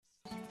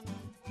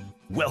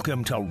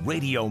Welcome to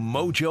Radio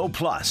Mojo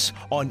Plus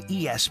on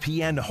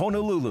ESPN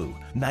Honolulu,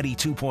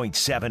 92.7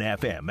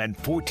 FM and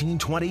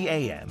 1420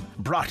 AM.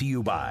 Brought to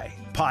you by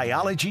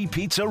Pieology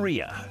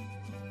Pizzeria.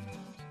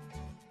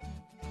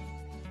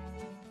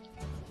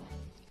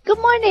 Good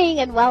morning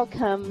and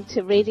welcome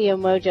to Radio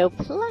Mojo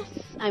Plus.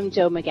 I'm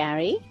Joe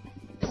McGarry,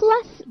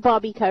 plus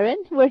Bobby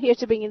Curran. We're here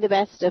to bring you the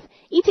best of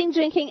eating,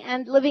 drinking,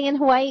 and living in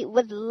Hawaii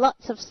with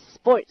lots of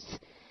sports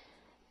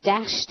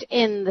dashed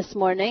in this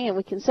morning, and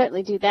we can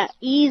certainly do that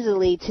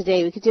easily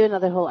today. We could do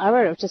another whole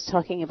hour of just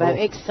talking about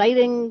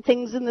exciting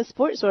things in the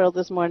sports world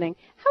this morning.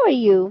 How are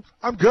you?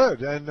 I'm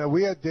good, and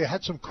they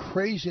had some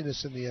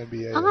craziness in the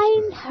NBA.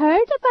 I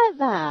heard about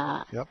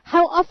that. Yep.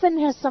 How often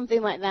has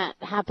something like that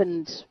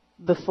happened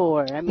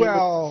before? I mean,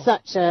 with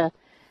such a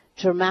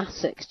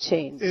dramatic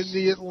change. In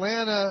the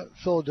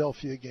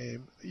Atlanta-Philadelphia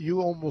game, you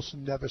almost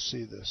never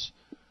see this.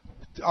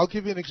 I'll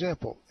give you an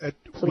example.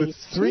 With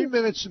 3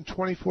 minutes and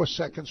 24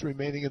 seconds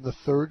remaining in the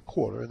third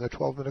quarter, in the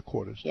 12-minute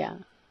quarters,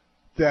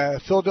 the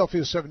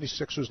Philadelphia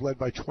 76ers led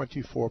by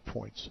 24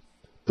 points.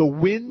 The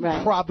win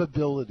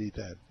probability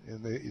then,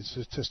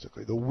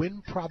 statistically, the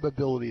win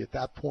probability at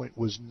that point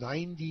was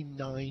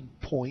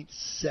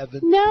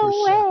 99.7%.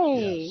 No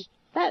way. Yes.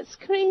 That's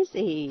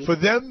crazy. For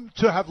them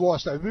to have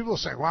lost that, people are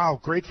saying, wow,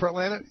 great for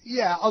Atlanta.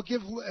 Yeah, I'll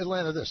give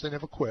Atlanta this. They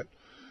never quit.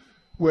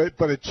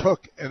 But it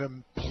took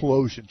an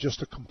implosion,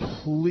 just a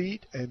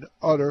complete and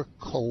utter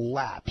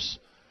collapse.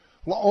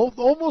 Well,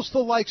 almost the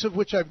likes of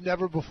which I've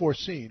never before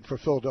seen for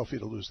Philadelphia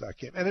to lose that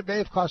game. And it may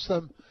have cost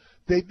them,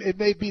 it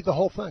may be the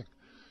whole thing.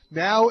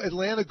 Now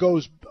Atlanta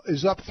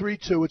is up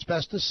 3-2. It's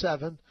best of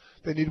 7.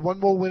 They need one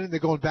more win, and they're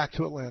going back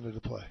to Atlanta to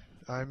play.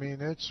 I mean,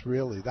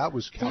 that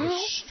was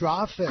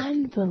catastrophic.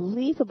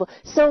 Unbelievable.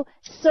 So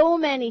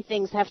many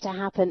things have to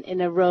happen in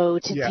a row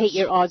to take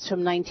your odds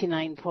from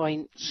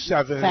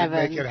 99.7 and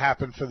make it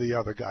happen for the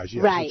other guys.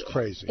 Yes, right. It's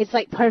crazy. It's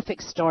like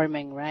perfect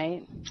storming,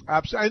 right?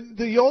 Absolutely. And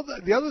the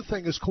other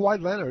thing is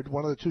Kawhi Leonard,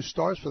 one of the two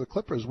stars for the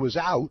Clippers, was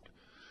out.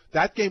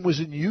 That game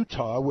was in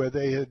Utah, where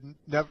they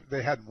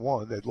hadn't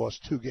won. They'd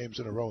lost 2 games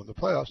in a row in the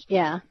playoffs.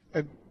 Yeah.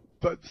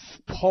 But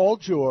Paul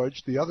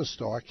George, the other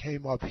star,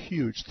 came up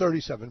huge,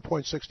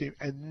 37.6 team,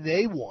 and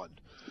they won.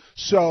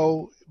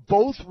 So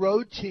both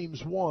road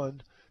teams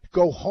won,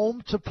 go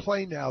home to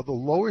play now. The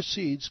lower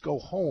seeds go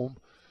home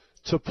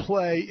to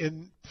play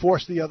and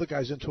force the other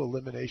guys into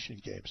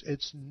elimination games.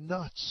 It's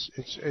nuts.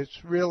 It's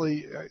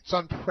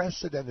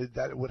unprecedented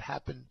that it would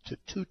happen to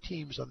 2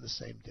 teams on the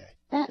same day.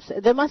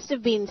 There must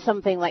have been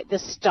something like the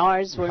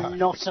stars were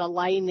not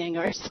aligning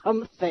or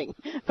something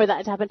for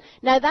that to happen.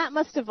 Now, that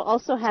must have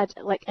also had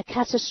like a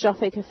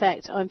catastrophic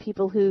effect on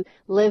people who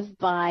live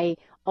by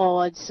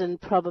odds and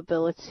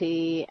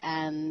probability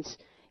and,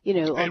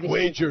 and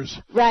wagers.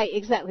 Right,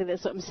 exactly.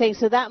 That's what I'm saying.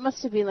 So that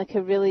must have been like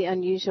a really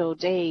unusual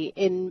day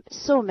on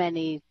so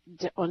many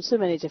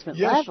different levels.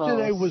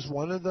 Yesterday was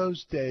one of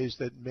those days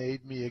that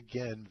made me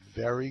again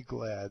very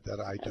glad that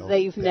I don't.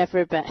 That you've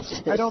never bet.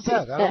 I don't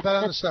bet. I don't bet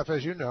on the stuff,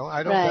 as you know.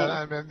 I don't bet.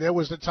 I mean, there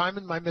was a time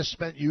in my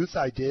misspent youth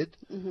I did.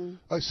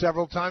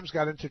 Several times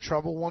got into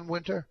trouble one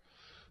winter.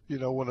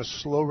 When a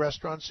slow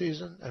restaurant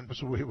season, and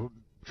so we were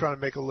trying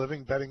to make a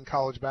living betting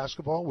college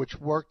basketball, which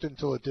worked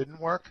until it didn't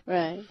work.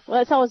 Right.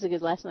 Well, it's always a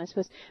good lesson, I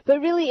suppose. But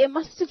really, it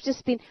must have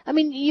just been,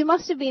 you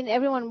must have been,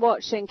 everyone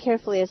watching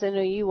carefully, as I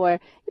know you were,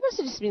 you must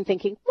have just been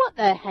thinking, what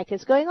the heck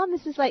is going on?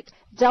 This is like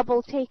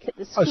double take at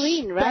the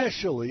screen,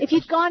 Especially, right? If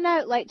you'd gone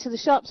out like to the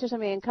shops or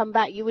something and come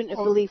back, you wouldn't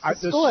have believed the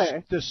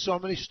score. There's so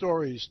many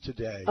stories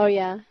today. Oh,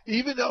 yeah?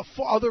 Even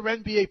for other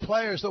NBA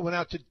players that went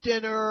out to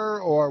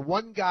dinner, or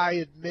one guy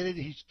admitted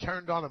he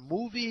turned on a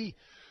movie.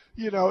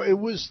 It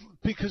was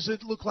because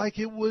it looked like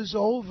it was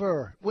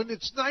over. When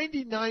it's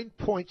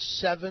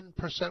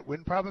 99.7%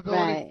 win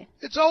probability,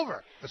 it's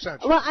over,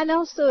 essentially. Well, and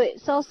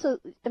it's also,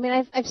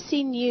 I've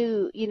seen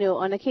you,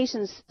 on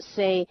occasions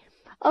say,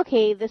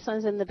 okay, this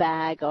one's in the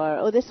bag,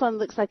 or, this one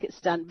looks like it's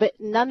done. But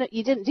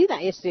you didn't do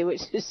that yesterday,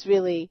 which is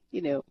really,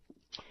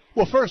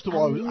 Well, first of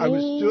all, I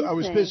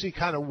was busy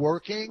kind of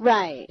working.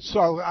 Right.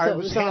 So I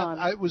was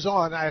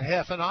on. I had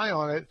half an eye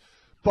on it.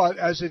 But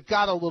as it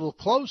got a little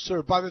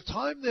closer, by the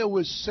time there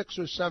was 6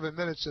 or 7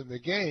 minutes in the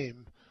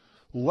game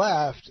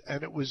left,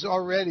 and it was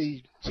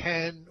already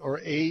 10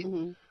 or 8,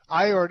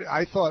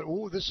 I thought,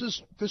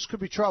 this could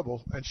be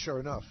trouble. And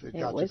sure enough, it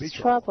got to be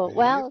trouble.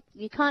 Well,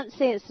 you can't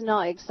say it's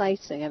not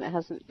exciting, and it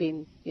hasn't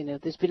been.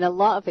 There's been a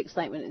lot of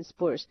excitement in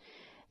sports.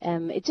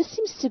 It just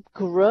seems to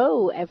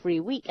grow every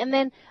week, and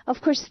then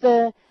of course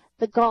the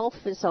golf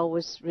is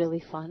always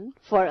really fun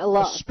for a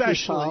lot of people.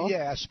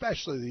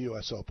 Especially the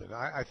U.S. Open.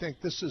 I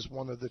think this is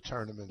one of the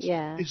tournaments.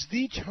 Yeah. It's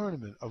the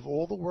tournament of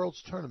all the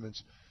world's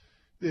tournaments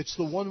It's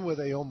the one where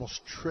they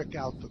almost trick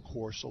out the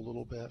course a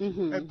little bit.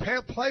 Mm-hmm. And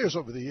players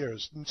over the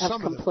years, and Have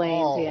some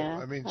complained, of them, yeah.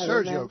 I mean, I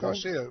Sergio remember.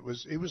 Garcia,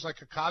 he was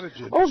like a cottage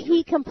industry. Oh,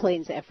 he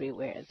complains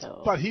everywhere,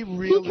 though. But he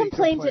really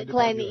complained at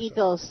Glen about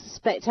Eagles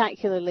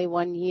spectacularly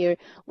one year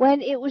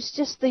when it was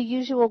just the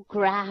usual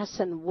grass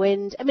and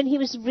wind. I mean, he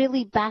was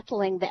really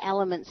battling the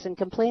elements and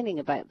complaining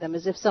about them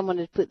as if someone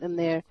had put them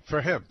there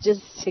for him,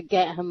 just to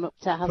get him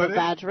to have a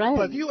bad round.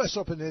 But the U.S.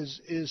 Open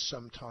is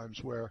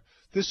sometimes where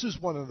this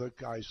is one of the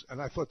guys, and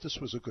I thought this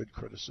was a good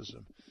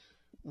criticism.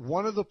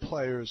 One of the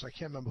players, I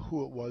can't remember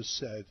who it was,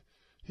 said,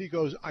 he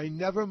goes, I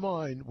never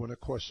mind when a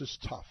course is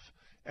tough.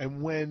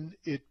 And when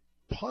it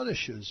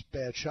punishes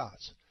bad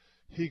shots,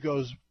 he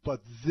goes,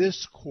 but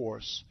this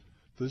course,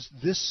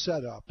 this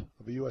setup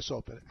of a U.S.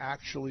 Open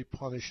actually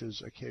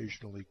punishes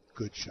occasionally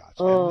good shots.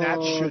 Oh, and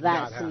that should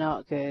that's not happen.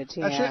 Not good.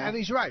 Yeah. And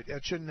he's right.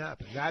 That shouldn't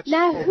happen. That's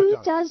now, who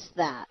overdone. does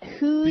that?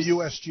 The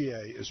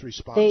USGA is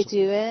responsible. They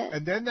do it?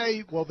 And then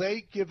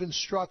they give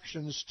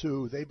instructions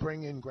they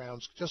bring in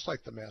grounds, just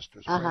like the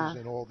Masters, brings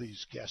in all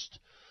these guest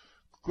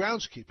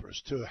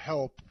groundskeepers to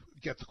help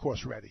get the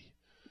course ready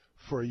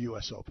for a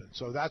U.S. Open.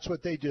 So that's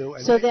what they do.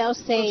 And so they'll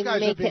say,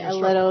 make it a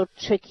little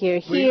trickier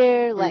We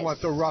here.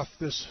 want the rough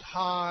this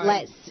high.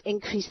 Let's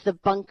increase the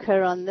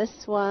bunker on this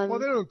one. Well,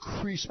 they don't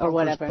increase bunkers, or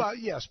whatever. But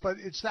yes, but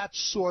it's that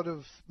sort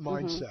of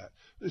mindset.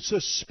 Mm-hmm. It's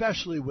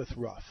especially with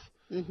rough,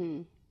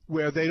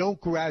 where they don't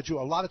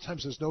graduate. A lot of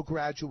times there's no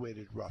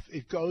graduated rough.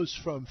 It goes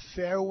from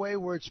fairway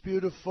where it's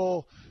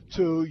beautiful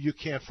to you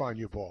can't find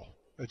your ball.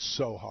 It's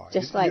so hard.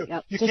 Just like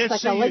a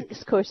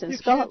links course in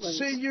Scotland. You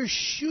can't see your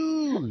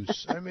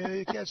shoes. I mean,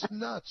 it gets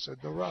nuts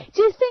at the rough.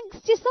 Do you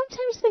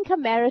sometimes think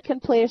American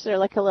players are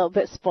like a little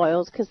bit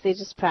spoiled because they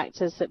just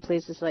practice at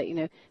places like,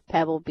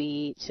 Pebble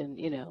Beach and,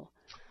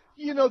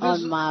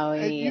 on Maui?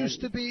 It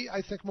used to be,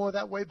 I think, more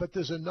that way, but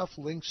there's enough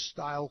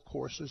links-style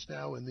courses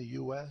now in the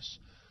U.S.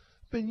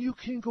 But you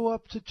can go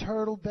up to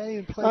Turtle Bay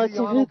and play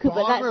the Arnold Palmer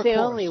but that's the course.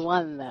 only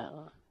one,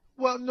 though.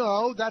 Well,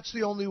 no, that's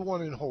the only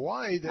one in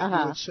Hawaii that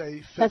you would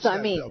say fits that's what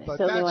I mean. Bill. But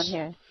the only one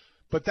here.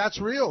 But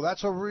that's real.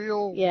 That's a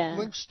real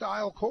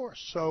link-style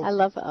course. So I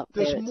love it up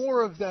there. There's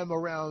more of them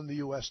around the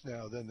U.S.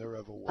 now than there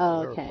ever were. Oh,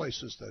 There are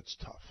places that's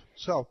tough.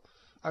 So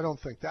I don't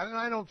think that. And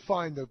I don't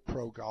find the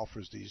pro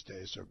golfers these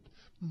days,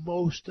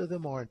 most of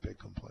them aren't big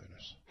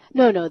complainers.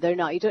 No, they're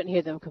not. You don't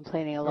hear them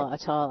complaining a lot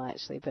at all,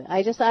 actually. But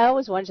I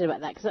always wondered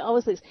about that because it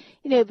always looks,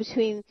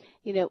 between,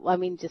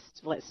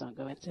 just let's not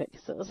go into it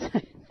because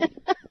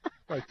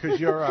Right, because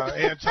you're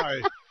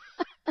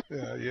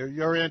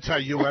your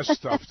anti-U.S.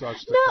 stuff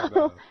starts to come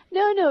out.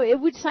 No, it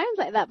would sound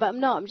like that, but I'm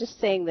not. I'm just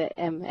saying that,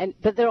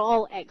 but they're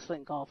all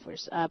excellent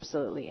golfers,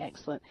 absolutely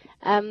excellent.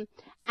 And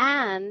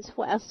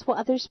what else? What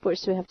other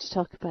sports do we have to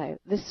talk about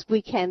this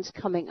weekend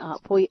coming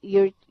up? Well,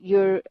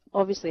 you're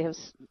obviously have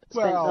spent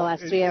the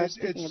last 3 hours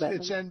speaking about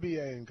it's them.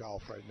 NBA and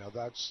golf right now.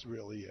 That's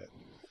really it.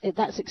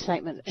 That's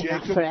excitement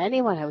enough for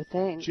anyone, I would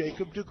think.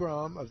 Jacob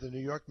deGrom of the New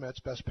York Mets,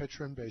 best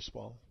pitcher in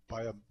baseball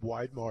by a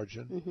wide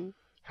margin,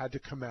 had to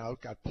come out,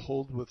 got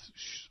pulled with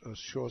a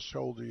short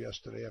shoulder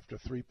yesterday after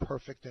 3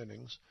 perfect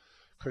innings,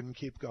 couldn't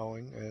keep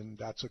going, and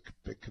that's a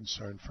big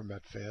concern for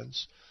Met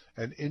fans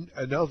and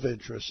of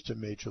interest to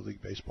Major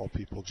League Baseball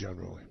people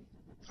generally.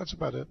 That's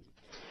about it.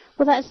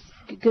 Well, that's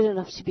good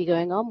enough to be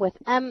going on with.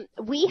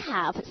 We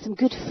have some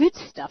good food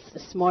stuff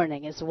this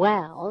morning as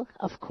well,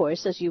 of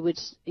course, as you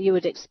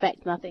would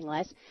expect, nothing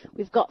less.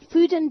 We've got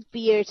food and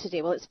beer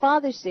today. Well, it's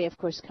Father's Day, of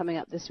course, coming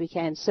up this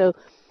weekend, so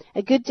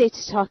a good day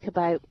to talk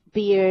about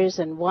beers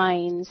and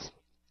wines.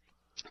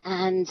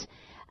 And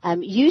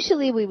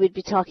usually we would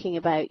be talking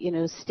about,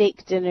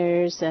 steak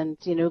dinners and,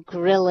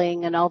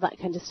 grilling and all that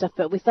kind of stuff,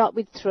 but we thought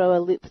we'd throw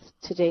a loop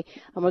today,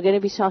 and we're going to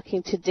be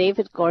talking to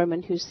David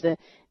Gorman, who's the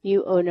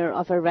new owner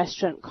of a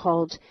restaurant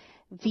called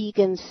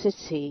Vegan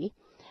City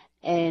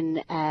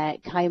in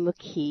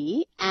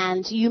Kaimuki.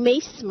 And you may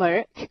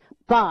smirk,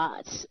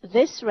 but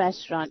this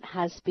restaurant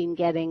has been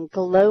getting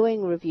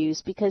glowing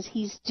reviews because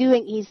he's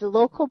a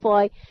local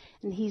boy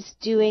and he's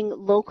doing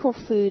local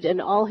food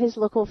and all his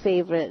local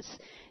favorites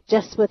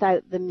just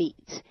without the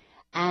meat.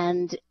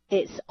 And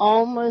it's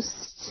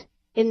almost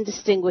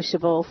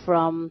indistinguishable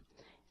from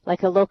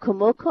like a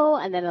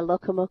locomoco and then a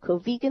locomoco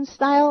vegan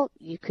style.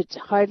 You could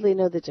hardly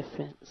know the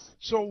difference.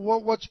 So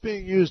what's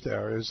being used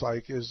there? Is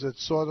it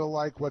sort of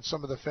like what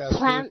some of the fast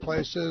food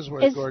places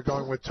where we're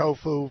going with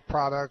tofu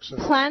products?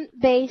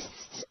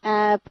 Plant-based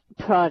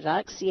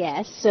products,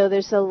 yes. So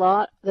there's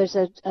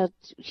a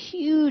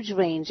huge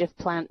range of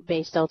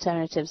plant-based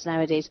alternatives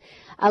nowadays.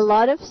 A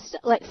lot of,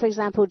 like for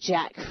example,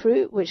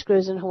 jackfruit, which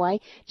grows in Hawaii.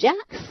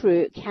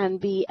 Jackfruit can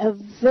be a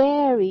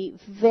very,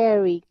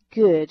 very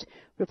good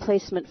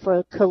replacement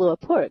for Kahlua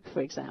pork,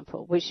 for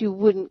example, which you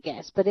wouldn't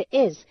guess, but it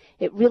is.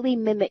 It really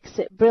mimics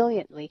it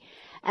brilliantly.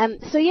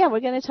 We're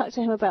going to talk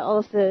to him about all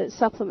of the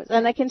supplements.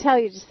 And I can tell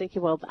you just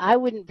thinking, well, I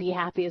wouldn't be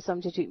happy if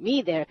somebody took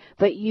me there,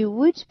 but you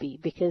would be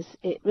because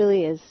it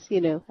really is,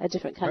 a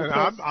different kind of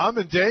place. I'm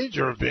in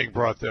danger of being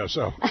brought there,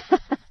 so.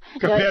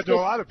 compared to a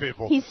lot of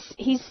people.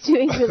 He's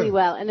doing really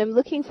well, and I'm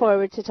looking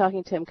forward to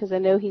talking to him because I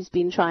know he's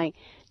been trying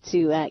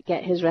to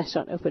get his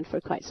restaurant open for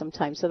quite some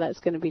time, so that's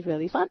going to be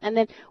really fun. And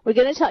then we're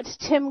going to talk to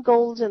Tim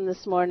Golden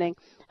this morning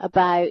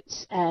about,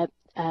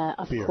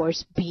 of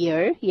course,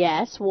 beer.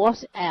 Yes,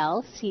 what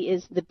else? He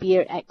is the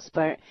beer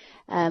expert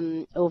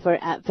over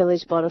at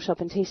Village Bottle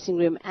Shop and Tasting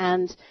Room,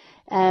 and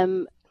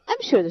I'm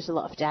sure there's a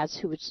lot of dads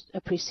who would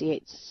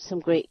appreciate some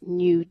great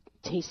new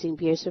tasting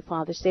beers for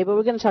Father's Day, but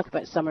we're going to talk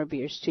about summer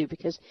beers too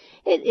because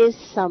it is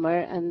summer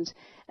and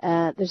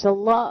there's a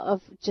lot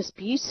of just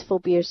beautiful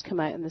beers come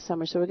out in the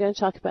summer, so we're going to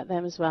talk about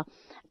them as well.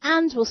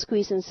 And we'll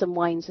squeeze in some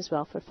wines as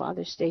well for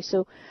Father's Day.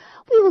 So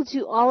we will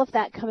do all of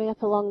that coming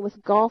up along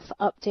with golf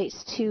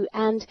updates too.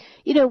 And,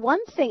 you know,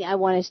 one thing I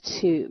wanted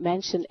to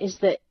mention is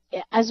that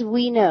as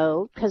we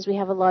know, because we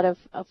have a lot of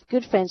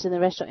good friends in the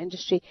restaurant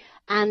industry,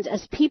 and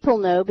as people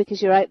know,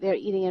 because you're out there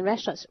eating in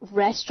restaurants,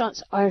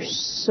 restaurants are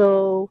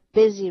so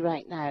busy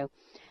right now.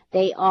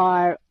 They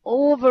are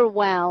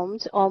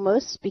overwhelmed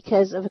almost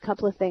because of a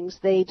couple of things.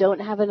 They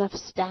don't have enough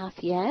staff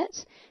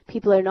yet.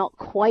 People are not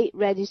quite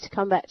ready to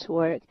come back to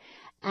work.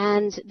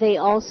 And they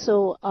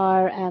also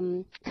are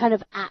kind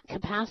of at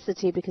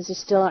capacity because they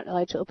still aren't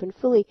allowed to open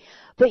fully.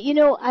 But, you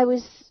know, I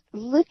was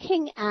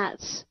looking at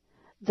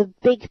the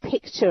big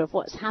picture of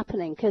what's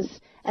happening because,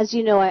 as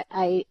you know,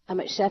 I'm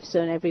at Chef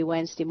Zone every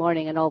Wednesday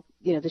morning and all,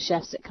 you know, the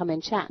chefs that come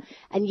in chat.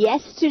 And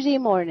yesterday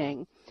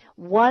morning,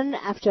 one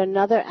after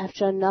another,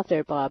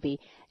 Bobby,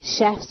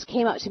 chefs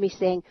came up to me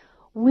saying,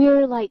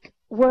 we're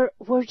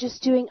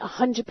just doing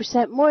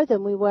 100% more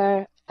than we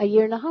were a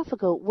year and a half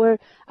ago.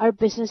 Our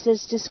business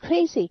is just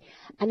crazy.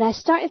 And I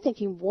started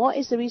thinking, what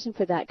is the reason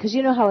for that? Because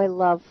you know how I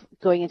love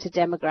going into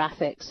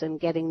demographics and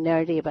getting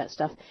nerdy about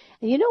stuff.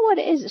 And you know what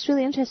it is? It's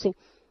really interesting.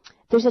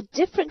 There's a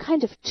different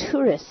kind of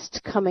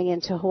tourist coming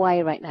into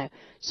Hawaii right now.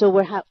 So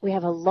we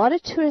have a lot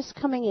of tourists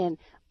coming in,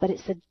 but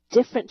it's a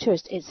different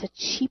tourist. It's a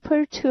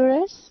cheaper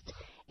tourist.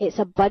 It's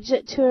a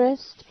budget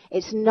tourist.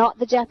 It's not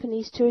the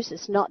Japanese tourist.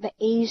 It's not the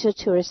Asia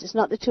tourist. It's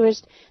not the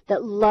tourist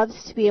that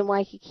loves to be in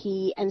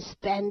Waikiki and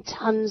spend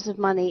tons of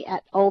money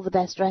at all the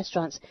best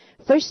restaurants.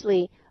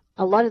 Firstly,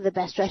 a lot of the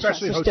best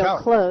restaurants are still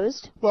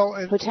closed. Well,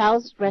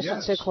 hotels,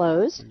 restaurants are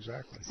closed.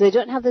 Exactly. So they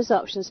don't have those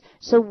options.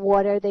 So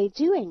what are they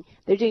doing?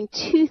 They're doing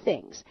two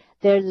things.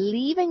 They're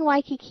leaving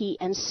Waikiki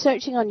and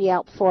searching on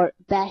Yelp for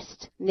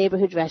best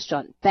neighborhood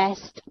restaurant,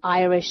 best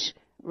Irish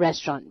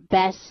restaurant,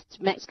 best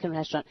Mexican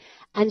restaurant.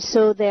 And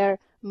so they're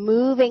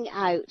moving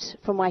out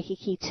from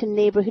Waikiki to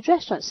neighborhood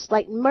restaurants.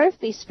 Like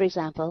Murphy's, for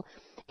example,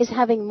 is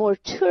having more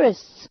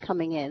tourists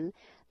coming in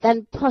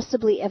than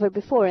possibly ever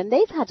before. And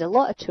they've had a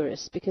lot of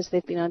tourists because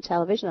they've been on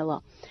television a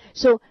lot.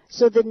 So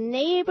the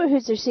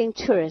neighborhoods are seeing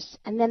tourists.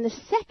 And then the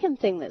second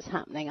thing that's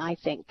happening, I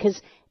think,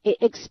 because it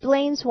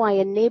explains why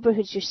in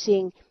neighborhoods you're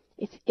seeing,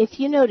 if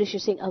you notice, you're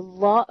seeing a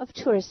lot of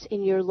tourists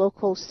in your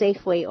local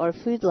Safeway or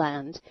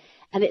Foodland.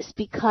 And it's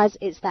because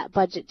it's that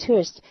budget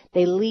tourist.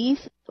 They leave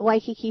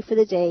Waikiki for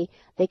the day,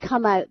 they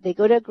come out, they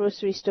go to a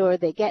grocery store,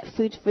 they get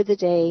food for the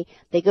day,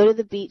 they go to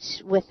the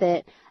beach with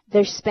it.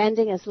 They're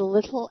spending as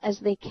little as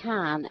they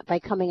can by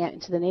coming out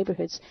into the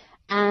neighborhoods.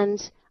 And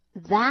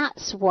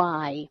that's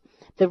why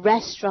the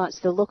restaurants,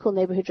 the local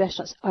neighborhood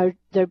restaurants,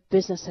 their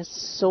business has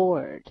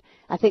soared.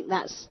 I think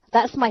that's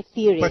my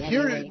theory. But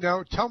anyway. here,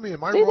 now tell me,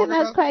 am I Do you wrong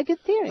think that's quite a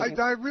good theory?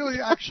 I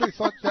really actually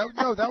thought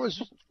that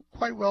was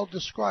quite well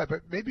described.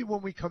 But maybe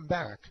when we come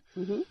back,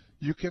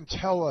 you can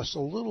tell us a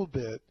little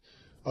bit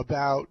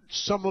about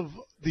some of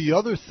the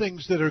other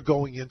things that are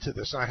going into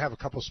this. I have a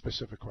couple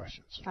specific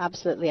questions.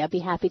 Absolutely. I'd be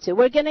happy to.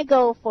 We're going to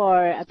go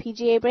for a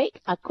PGA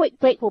break. A quick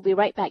break. We'll be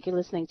right back. You're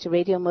listening to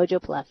Radio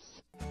Mojo Plus.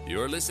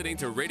 You're listening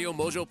to Radio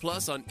Mojo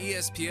Plus on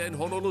ESPN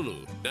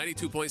Honolulu,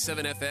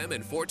 92.7 FM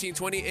and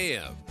 1420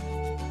 AM.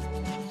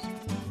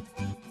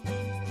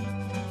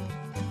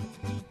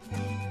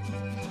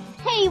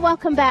 Hey,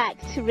 welcome back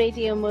to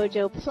Radio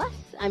Mojo Plus.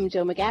 I'm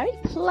Jo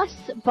McGarry, plus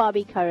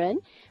Bobby Curran.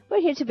 We're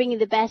here to bring you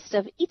the best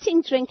of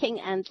eating, drinking,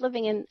 and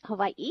living in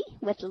Hawaii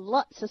with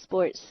lots of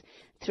sports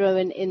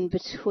thrown in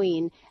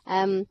between.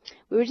 We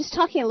were just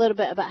talking a little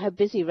bit about how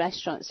busy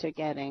restaurants are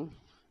getting.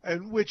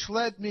 And which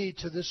led me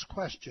to this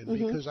question,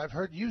 because I've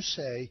heard you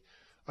say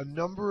a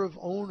number of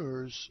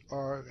owners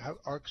are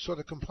sort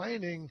of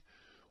complaining,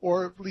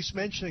 or at least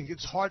mentioning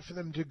it's hard for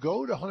them to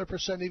go to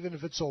 100% even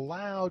if it's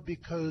allowed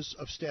because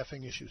of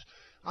staffing issues.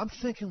 I'm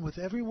thinking with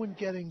everyone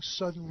getting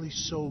suddenly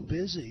so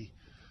busy,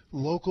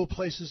 local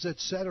places,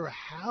 etc.,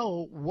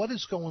 what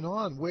is going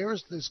on?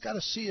 There's got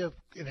to see an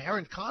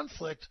inherent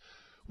conflict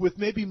with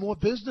maybe more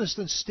business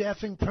than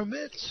staffing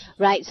permits.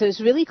 Right, so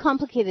it's really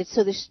complicated.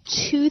 So there's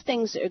two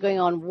things that are going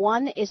on.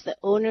 One is that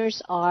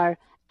owners are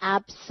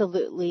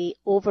absolutely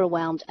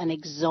overwhelmed and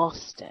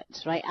exhausted,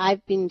 right?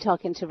 I've been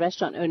talking to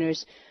restaurant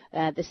owners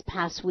this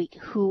past week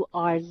who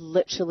are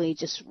literally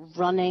just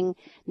running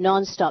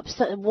nonstop.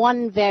 So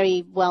one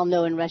very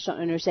well-known restaurant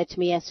owner said to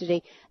me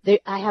yesterday,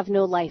 I have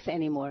no life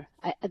anymore.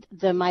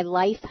 My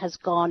life has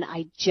gone.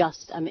 I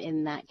just am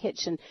in that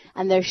kitchen.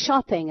 And they're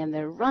shopping and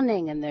they're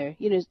running and they're,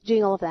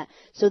 doing all of that.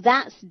 So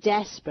that's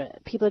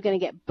desperate. People are going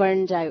to get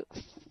burned out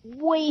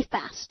way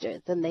faster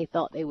than they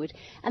thought they would.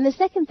 And the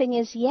second thing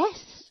is,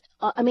 yes,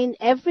 I mean,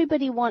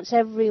 everybody wants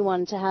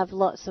everyone to have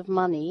lots of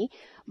money,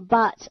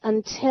 but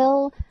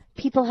until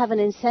people have an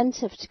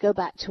incentive to go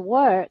back to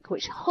work,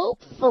 which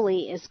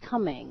hopefully is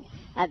coming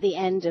at the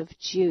end of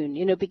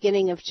June,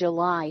 beginning of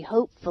July,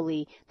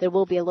 hopefully there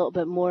will be a little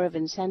bit more of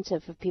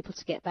incentive for people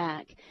to get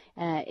back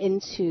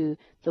into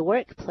the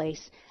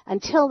workplace.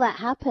 Until that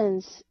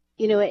happens,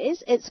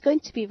 it's going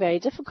to be very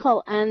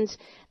difficult, and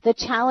the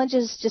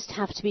challenges just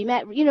have to be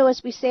met.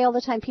 As we say all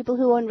the time, people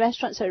who own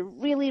restaurants are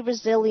really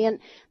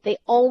resilient. They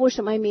always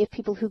remind me of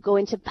people who go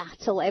into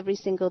battle every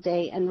single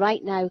day, and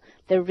right now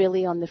they're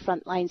really on the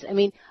front lines. I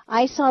mean,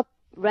 I saw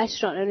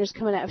restaurant owners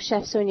coming out of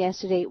Chef's Zone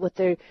yesterday with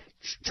their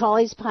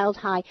trolleys piled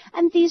high,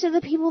 and these are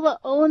the people that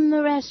own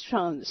the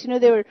restaurants.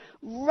 They were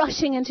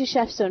rushing into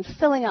Chef's Zone,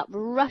 filling up,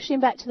 rushing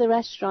back to the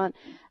restaurant,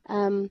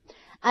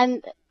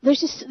 and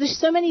there's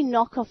so many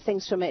knockoff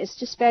things from it. It's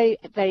just very,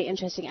 very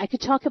interesting. I could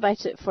talk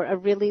about it for a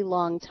really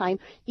long time,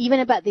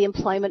 even about the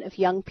employment of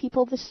young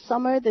people this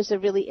summer. There's a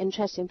really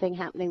interesting thing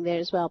happening there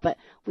as well, but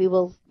we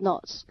will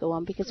not go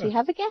on because we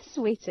have a guest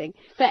waiting.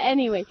 But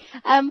anyway,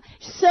 I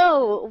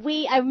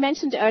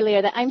mentioned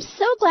earlier that I'm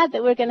so glad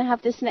that we're going to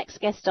have this next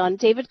guest on.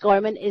 David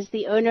Gorman is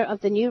the owner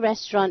of the new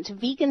restaurant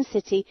Vegan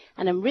City,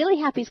 and I'm really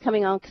happy he's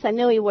coming on because I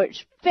know he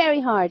worked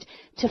very hard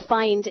to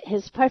find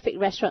his perfect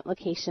restaurant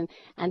location,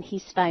 and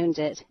he's found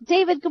it.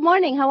 David, good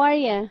morning. How are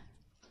you?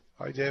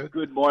 Hi, David.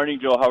 Good morning,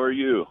 Joe. How are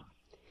you?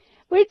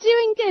 We're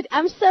doing good.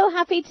 I'm so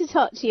happy to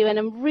talk to you, and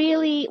I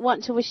really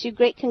want to wish you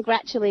great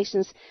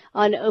congratulations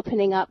on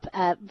opening up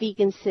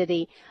Vegan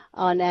City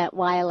on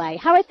YLI.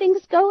 How are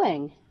things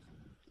going?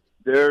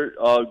 They're,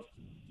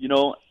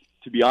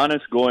 to be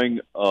honest, going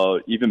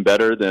even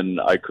better than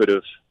I could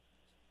have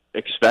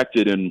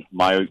expected in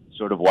my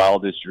sort of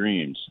wildest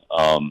dreams.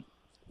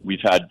 We've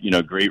had,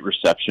 great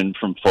reception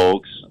from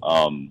folks.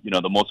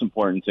 The most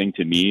important thing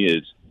to me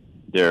is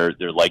they're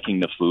liking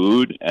the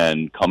food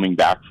and coming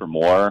back for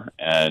more.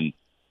 And,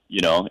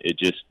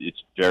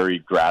 it's very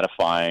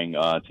gratifying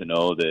to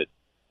know that,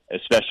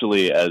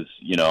 especially as,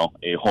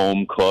 a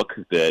home cook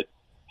that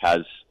has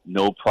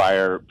no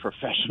prior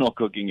professional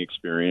cooking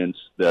experience,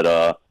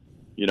 that,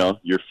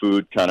 your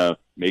food kind of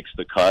makes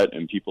the cut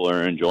and people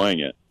are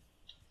enjoying it.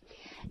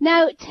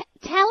 Now,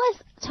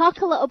 talk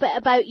a little bit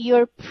about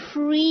your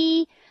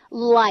pre-life.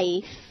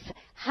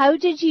 How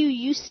did you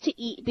used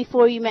to eat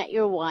before you met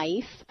your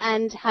wife,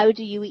 and how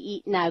do you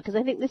eat now? Because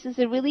I think this is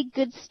a really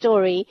good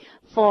story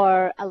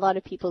for a lot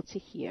of people to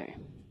hear.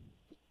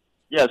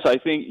 Yes, I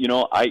think,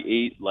 I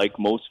ate like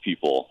most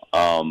people.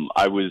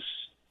 I was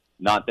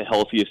not the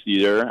healthiest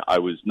eater. I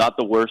was not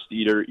the worst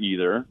eater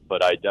either,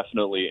 but I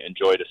definitely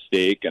enjoyed a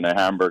steak and a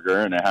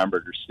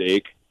hamburger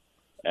steak.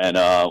 And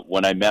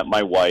when I met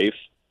my wife,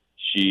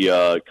 she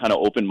kind of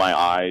opened my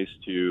eyes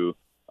to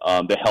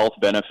the health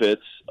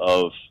benefits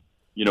of,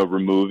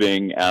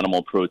 removing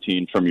animal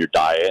protein from your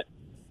diet.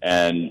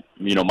 And,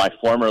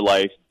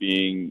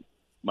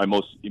 my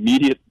most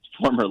immediate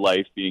former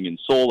life being in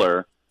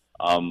solar,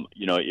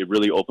 it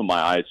really opened my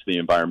eyes to the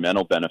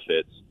environmental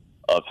benefits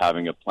of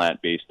having a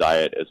plant-based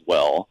diet as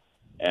well.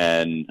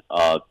 And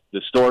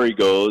the story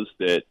goes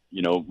that,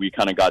 we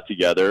kind of got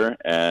together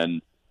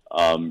and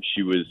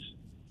she was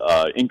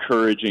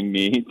encouraging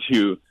me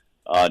to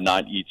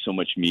not eat so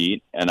much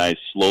meat. And I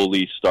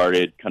slowly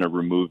started kind of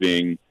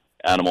removing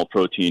animal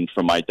protein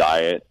from my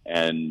diet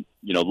and,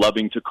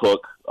 loving to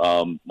cook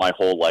my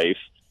whole life,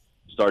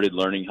 started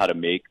learning how to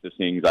make the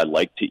things I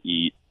like to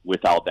eat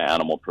without the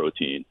animal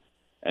protein.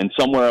 And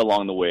somewhere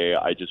along the way,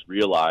 I just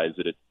realized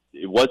that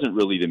it wasn't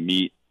really the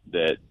meat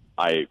that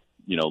I,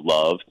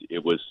 loved.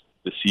 It was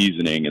the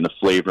seasoning and the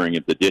flavoring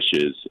of the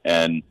dishes.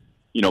 And,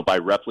 by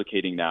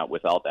replicating that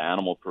without the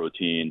animal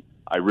protein,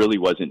 I really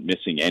wasn't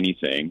missing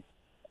anything.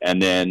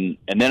 And then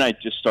I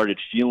just started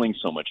feeling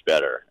so much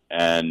better.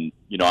 And,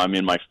 I'm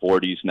in my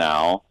 40s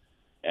now,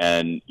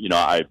 and,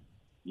 I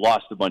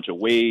lost a bunch of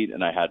weight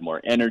and I had more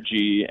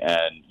energy.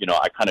 And,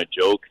 I kind of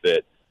joke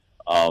that,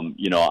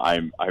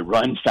 I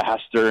run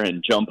faster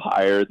and jump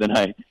higher than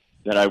I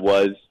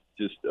was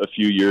just a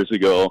few years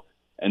ago.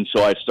 And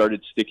so I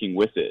started sticking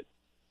with it.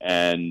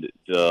 And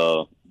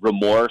the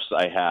remorse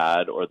I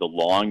had, or the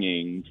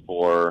longing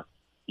for,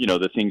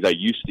 the things I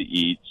used to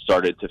eat,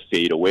 started to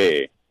fade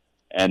away.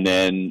 And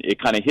then it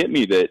kind of hit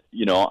me that,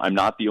 I'm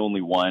not the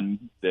only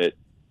one that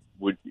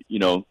would,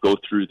 go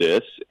through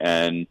this.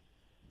 And,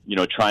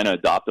 trying to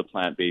adopt a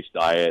plant-based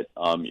diet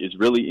is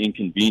really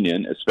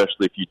inconvenient,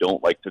 especially if you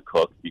don't like to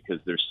cook, because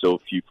there's so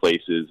few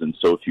places and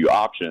so few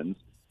options.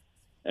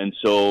 And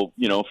so,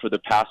 for the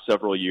past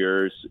several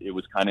years, it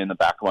was kind of in the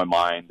back of my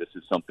mind, this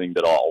is something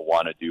that I'll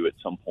want to do at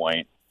some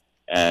point.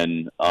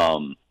 And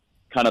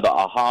kind of the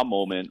aha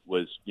moment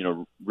was,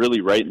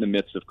 really right in the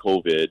midst of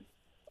COVID.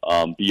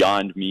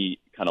 Beyond Meat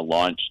kind of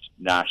launched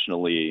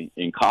nationally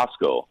in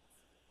Costco.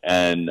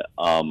 And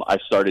I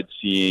started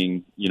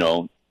seeing,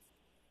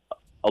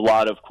 a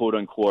lot of quote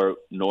unquote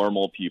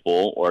normal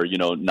people or,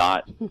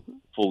 not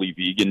fully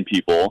vegan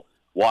people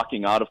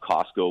walking out of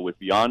Costco with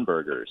Beyond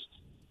Burgers.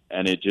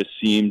 And it just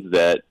seemed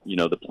that,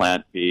 the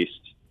plant-based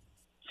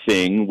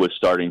thing was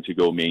starting to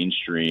go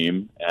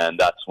mainstream. And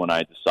that's when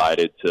I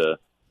decided to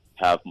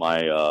have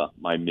my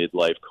my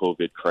midlife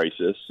COVID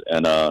crisis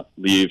and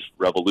leave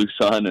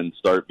Revolution and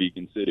start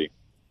Vegan City.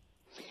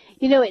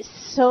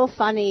 It's so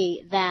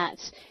funny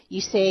that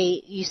you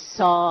say you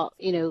saw,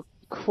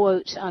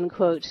 quote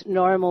unquote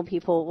normal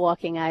people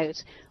walking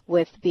out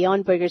with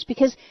Beyond Burgers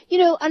because,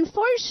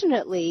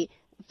 unfortunately,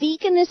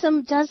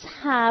 veganism does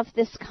have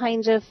this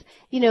kind of,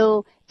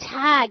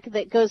 tag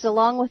that goes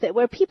along with it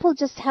where people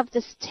just have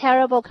this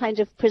terrible kind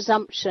of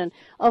presumption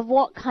of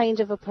what kind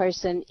of a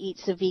person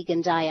eats a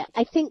vegan diet.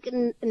 I think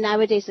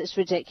nowadays it's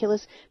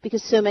ridiculous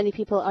because so many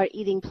people are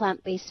eating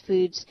plant-based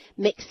foods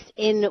mixed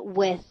in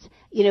with,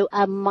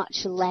 a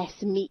much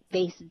less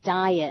meat-based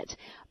diet.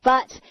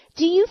 But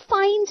do you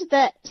find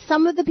that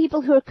some of the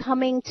people who are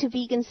coming to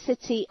Vegan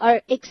City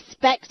are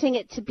expecting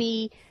it to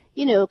be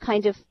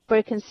kind of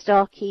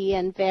Birkenstocky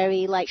and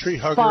very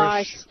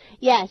sparse.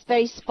 Yes,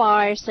 very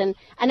sparse and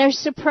are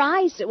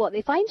surprised at what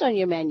they find on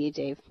your menu,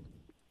 Dave?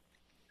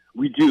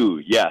 We do,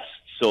 yes.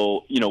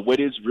 So, what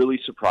is really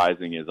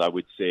surprising is I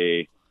would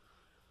say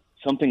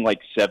something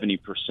like 70%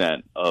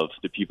 of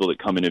the people that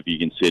come into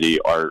Vegan City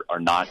are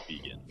not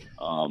vegan.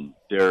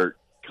 They're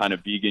kind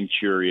of vegan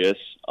curious.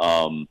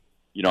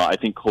 I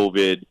think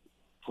COVID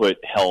put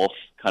health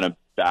kind of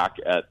back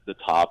at the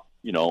top,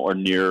 or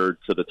near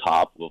to the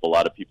top of a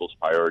lot of people's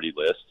priority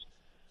lists.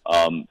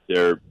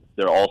 They're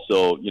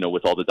also,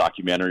 with all the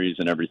documentaries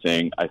and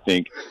everything, I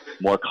think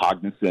more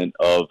cognizant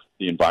of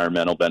the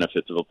environmental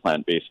benefits of a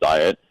plant-based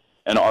diet.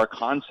 And our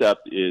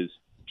concept is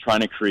trying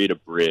to create a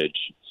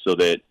bridge so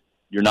that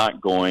you're not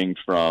going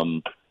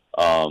from,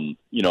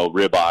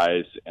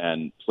 ribeyes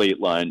and plate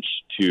lunch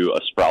to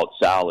a sprout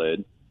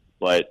salad,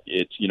 but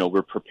it's,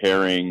 we're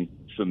preparing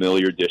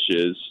familiar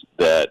dishes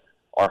that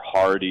are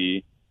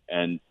hearty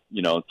and,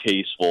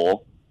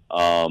 tasteful,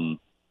 in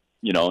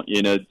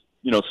a,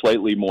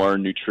 slightly more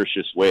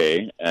nutritious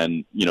way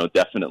and,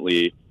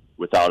 definitely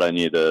without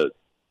any of the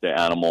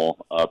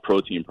animal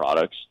protein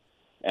products.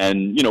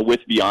 And, with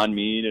Beyond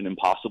Meat and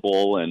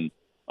Impossible and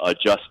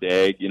Just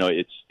Egg,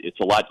 it's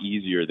a lot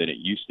easier than it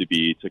used to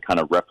be to kind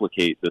of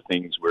replicate the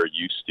things we're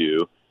used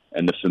to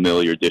and the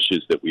familiar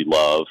dishes that we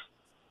love,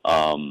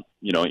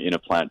 in a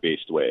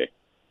plant-based way.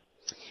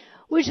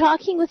 We're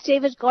talking with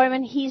David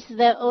Gorman. He's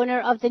the owner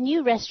of the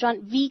new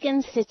restaurant,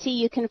 Vegan City.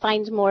 You can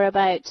find more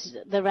about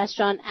the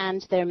restaurant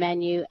and their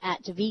menu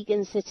at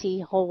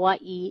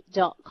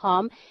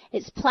vegancityhawaii.com.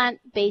 It's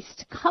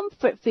plant-based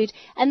comfort food.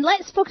 And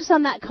let's focus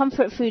on that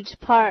comfort food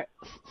part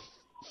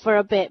for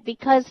a bit,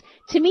 because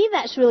to me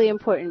that's really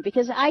important,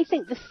 because I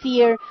think the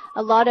fear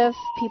a lot of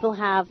people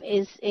have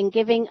is in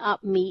giving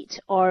up meat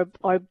or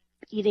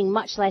eating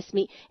much less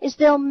meat is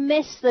they'll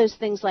miss those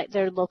things like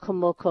their loco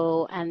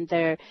moco and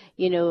their,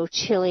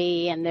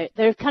 chili and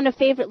their kind of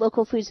favorite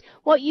local foods.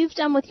 What you've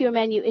done with your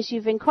menu is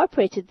you've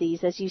incorporated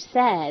these, as you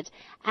said,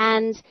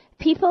 and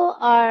people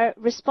are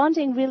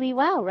responding really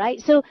well, right?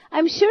 So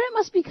I'm sure it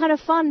must be kind of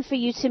fun for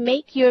you to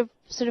make your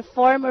sort of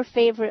former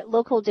favorite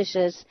local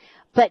dishes,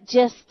 but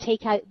just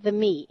take out the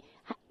meat.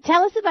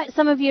 Tell us about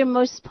some of your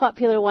most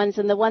popular ones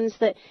and the ones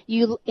that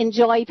you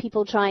enjoy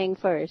people trying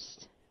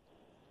first.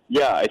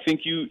 Yeah, I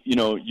think you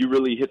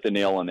really hit the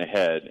nail on the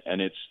head,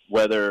 and it's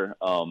whether,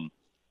 I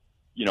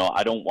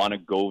don't want to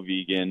go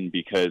vegan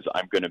because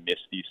I'm going to miss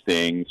these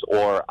things,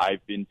 or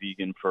I've been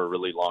vegan for a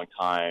really long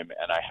time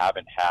and I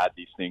haven't had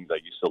these things I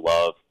used to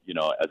love,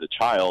 as a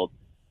child.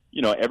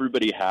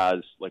 Everybody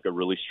has like a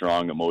really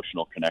strong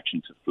emotional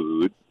connection to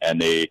food,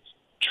 and they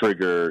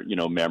trigger,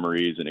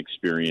 memories and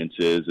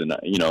experiences, and,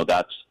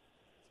 that's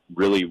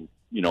really,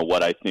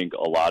 what I think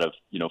a lot of,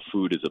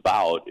 food is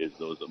about, is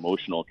those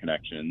emotional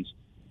connections.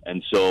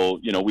 And so,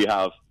 we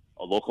have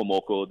a loco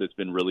moco that's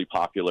been really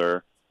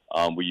popular.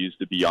 We use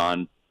the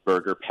Beyond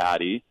Burger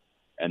patty,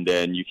 and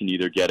then you can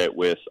either get it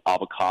with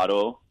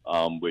avocado,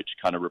 which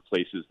kind of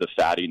replaces the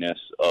fattiness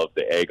of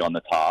the egg on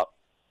the top,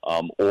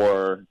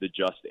 or the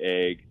Just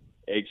Egg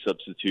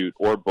substitute,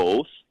 or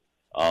both.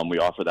 We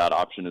offer that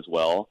option as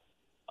well.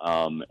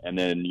 And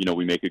then,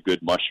 we make a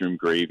good mushroom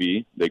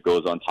gravy that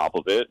goes on top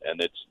of it, and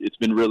it's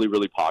been really,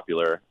 really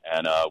popular.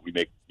 And we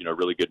make,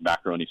 really good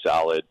macaroni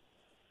salad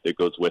that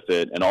goes with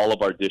it. And all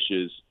of our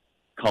dishes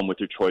come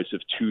with a choice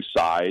of 2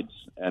 sides.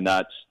 And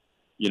that's,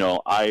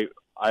 I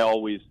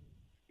always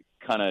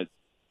kind of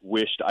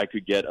wished I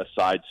could get a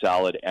side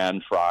salad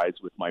and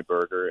fries with my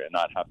burger and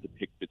not have to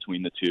pick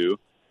between the two.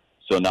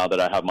 So now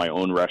that I have my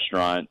own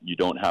restaurant, you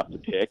don't have to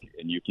pick,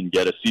 and you can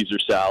get a Caesar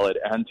salad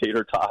and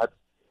tater tots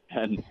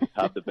and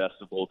have the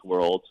best of both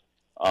worlds.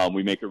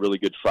 We make a really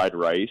good fried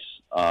rice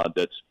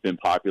that's been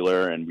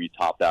popular, and we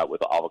top that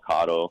with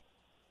avocado.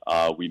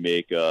 We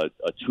make a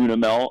tuna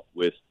melt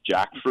with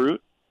jackfruit.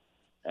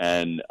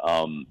 And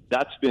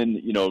that's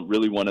been,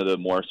 really one of the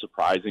more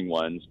surprising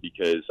ones,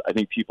 because I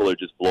think people are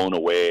just blown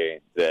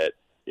away that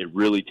it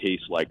really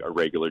tastes like a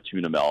regular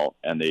tuna melt,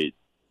 and they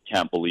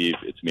can't believe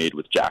it's made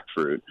with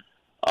jackfruit.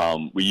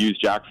 We use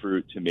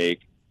jackfruit to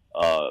make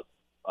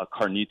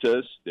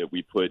carnitas that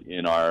we put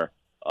in our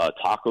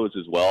tacos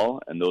as well,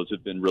 and those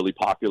have been really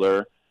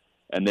popular.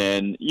 And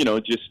then,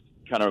 just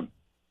kind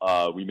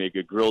of we make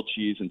a grilled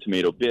cheese and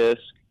tomato bisque.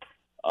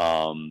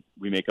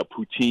 We make a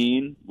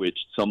poutine, which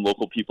some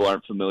local people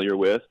aren't familiar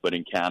with, but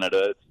in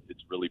Canada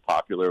it's really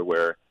popular,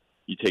 where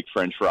you take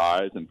French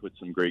fries and put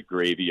some great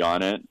gravy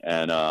on it.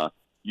 And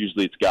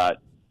usually it's got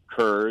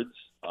curds,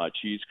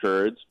 cheese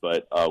curds,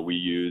 but we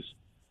use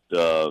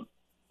a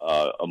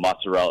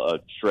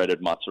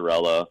shredded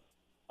mozzarella,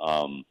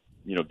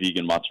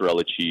 vegan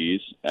mozzarella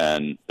cheese,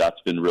 and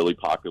that's been really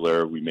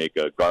popular. We make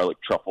a garlic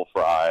truffle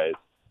fries.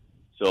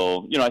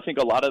 So, I think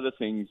a lot of the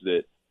things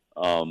that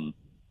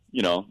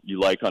you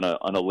like on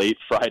a late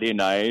Friday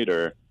night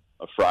or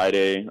a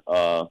Friday,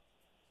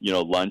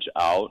 lunch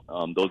out.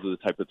 Those are the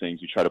type of things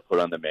we try to put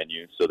on the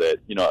menu, so that,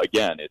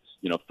 again, it's,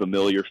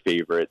 familiar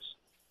favorites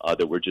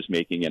that we're just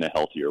making in a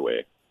healthier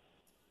way.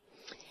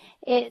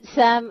 It's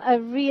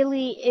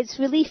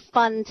really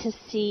fun to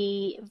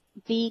see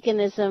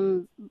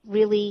veganism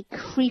really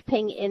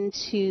creeping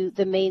into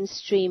the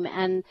mainstream,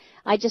 and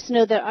I just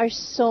know there are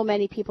so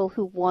many people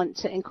who want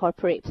to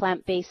incorporate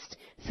plant-based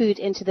food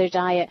into their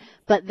diet,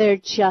 but they're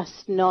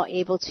just not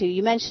able to.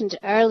 You mentioned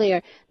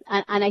earlier,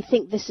 and I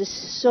think this is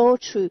so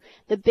true,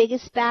 the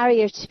biggest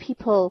barrier to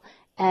people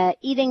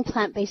eating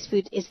plant-based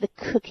food is the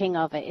cooking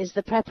of it, is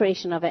the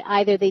preparation of it.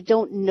 Either they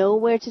don't know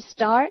where to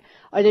start,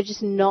 or they're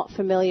just not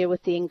familiar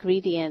with the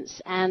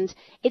ingredients. And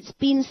it's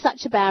been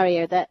such a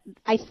barrier that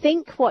I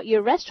think what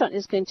your restaurant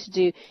is going to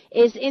do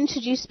is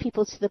introduce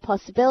people to the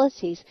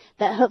possibilities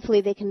that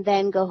hopefully they can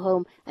then go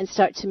home and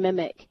start to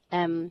mimic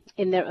in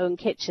their own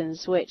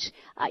kitchens, which,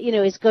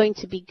 is going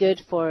to be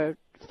good for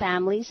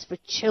families, for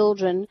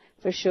children,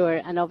 for sure,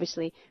 and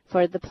obviously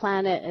for the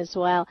planet as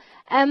well.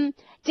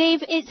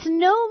 Dave, it's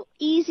no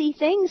easy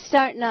thing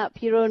starting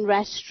up your own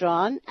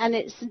restaurant, and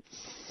it's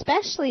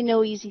especially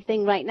no easy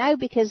thing right now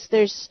because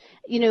there's,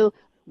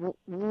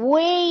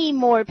 way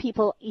more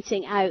people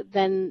eating out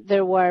than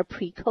there were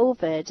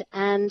pre-COVID,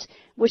 and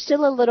we're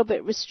still a little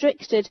bit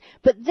restricted.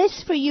 But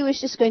this for you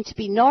is just going to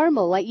be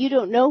normal. Like, you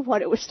don't know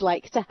what it was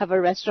like to have a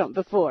restaurant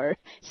before.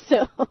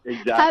 So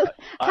exactly.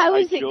 how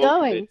is it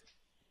going?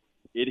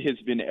 It has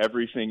been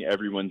everything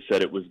everyone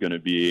said it was going to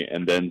be,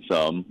 and then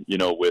some,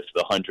 with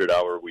the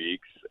 100-hour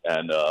weeks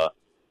and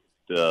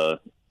the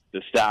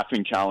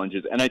staffing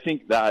challenges. And I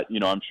think that,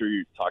 I'm sure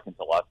you're talking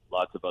to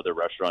lots of other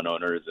restaurant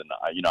owners, and,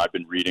 I've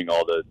been reading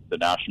all the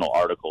national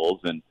articles,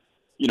 and,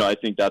 I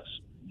think that's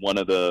one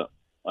of the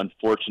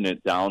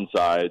unfortunate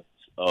downsides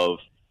of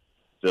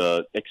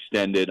the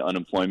extended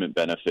unemployment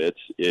benefits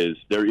is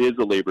there is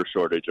a labor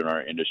shortage in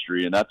our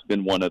industry, and that's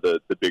been one of the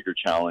bigger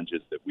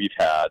challenges that we've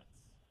had.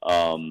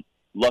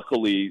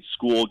 Luckily,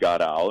 school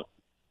got out,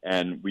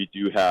 and we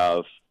do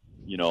have,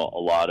 a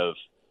lot of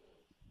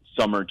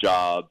summer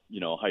job,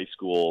 high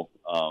school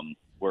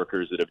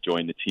workers that have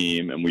joined the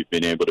team, and we've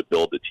been able to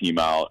build the team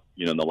out,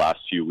 in the last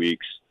few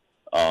weeks.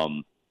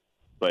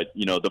 But,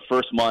 the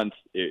first month,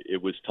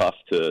 it was tough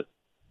to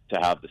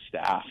have the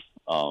staff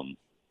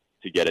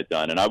to get it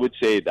done. And I would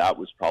say that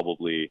was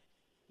probably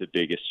the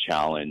biggest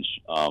challenge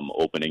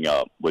opening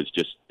up, was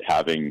just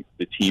having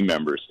the team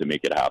members to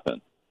make it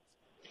happen.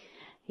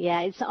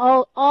 Yeah, it's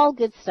all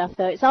good stuff,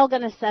 though. It's all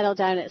going to settle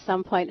down at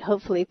some point,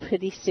 hopefully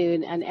pretty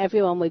soon, and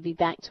everyone will be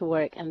back to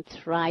work and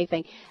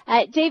thriving.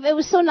 Dave, it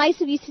was so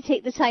nice of you to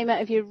take the time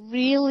out of your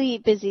really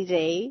busy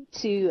day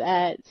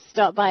to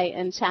stop by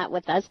and chat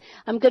with us.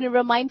 I'm going to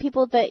remind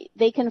people that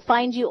they can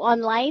find you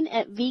online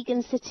at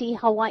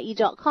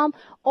vegancityhawaii.com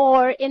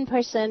or in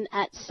person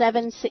at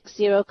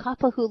 760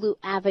 Kapahulu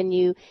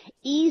Avenue.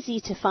 Easy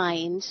to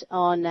find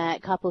on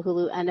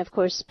Kapahulu, and of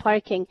course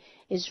parking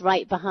is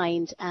right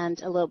behind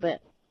and a little bit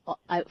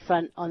out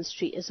front on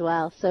street as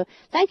well. So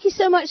thank you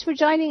so much for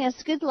joining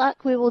us. Good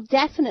luck. We will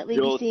definitely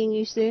be seeing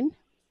you soon.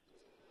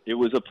 It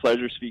was a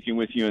pleasure speaking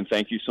with you, and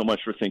thank you so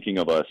much for thinking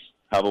of us.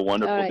 Have a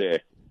wonderful day.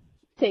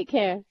 Take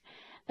care.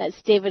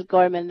 That's David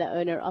Gorman, the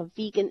owner of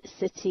Vegan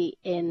City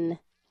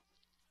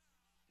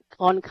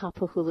on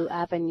Kapahulu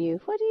Avenue.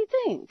 What do you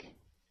think?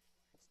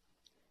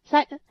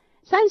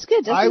 Sounds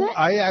good, doesn't it?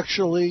 I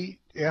actually,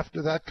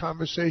 after that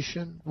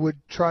conversation, would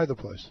try the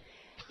place.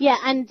 Yeah,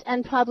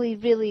 and probably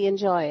really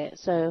enjoy it.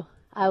 So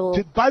I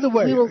will. By the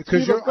way,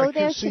 because I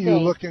can see today. you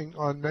looking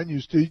on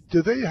menus. Do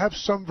they have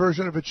some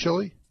version of a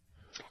chili?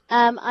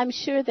 I'm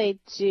sure they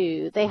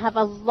do. They have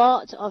a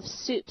lot of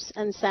soups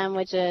and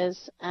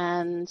sandwiches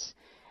and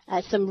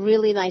some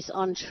really nice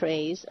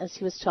entrees, as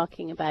he was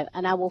talking about.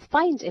 And I will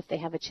find if they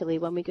have a chili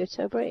when we go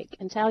to a break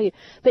and tell you.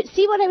 But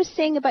see what I was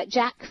saying about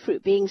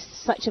jackfruit being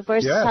such a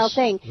versatile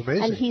thing.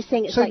 Amazing. And he's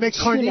saying it's so like make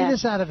tuna.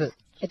 carnitas out of it.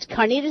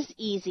 Carnitas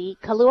easy,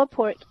 Kahlua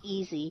pork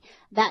easy.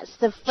 That's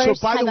the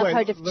first time I've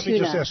heard of tuna. Let me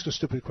just ask a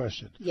stupid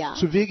question. Yeah.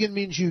 So vegan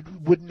means you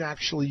wouldn't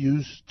actually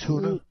use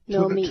tuna?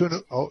 No meat.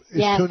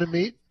 Tuna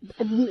meat?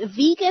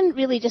 Vegan,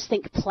 really just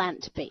think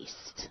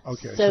plant-based.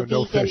 Okay, so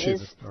no vegan fish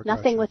is either.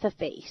 nothing with a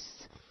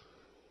face.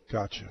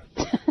 Gotcha.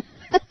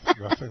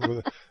 Nothing with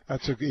it.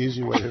 That's an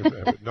easy way of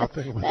it.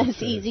 Nothing with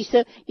That's easy.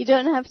 So you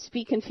don't have to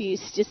be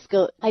confused. Just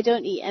go, I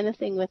don't eat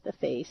anything with a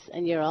face,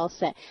 and you're all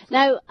set.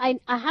 Now, I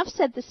have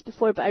said this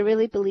before, but I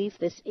really believe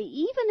this.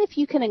 Even if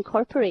you can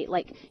incorporate,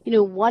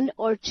 1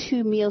 or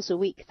 2 meals a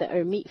week that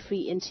are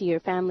meat-free into your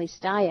family's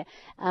diet,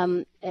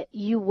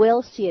 you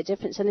will see a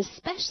difference. And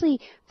especially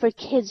for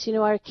kids,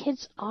 our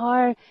kids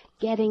are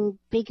getting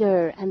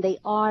bigger, and they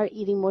are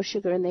eating more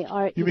sugar, and they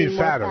are eating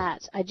more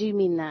fat. I do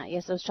mean that.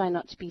 Yes, I was trying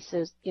not to be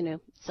so,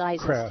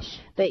 sizes. Crass.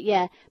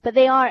 But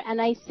they are,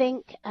 and I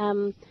think,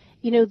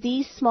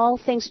 these small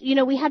things.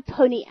 We had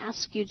Pony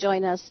Askew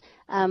join us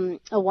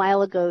a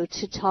while ago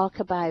to talk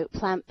about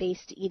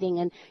plant-based eating,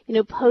 and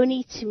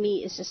Pony to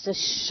me is just a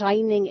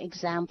shining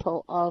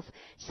example of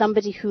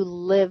somebody who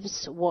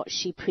lives what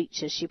she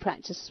preaches. She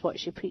practices what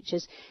she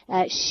preaches.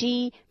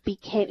 Pony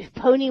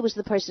was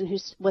the person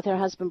who's with her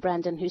husband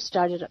Brandon who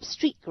started up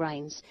Street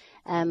Grinds,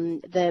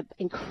 the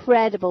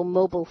incredible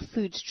mobile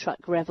food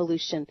truck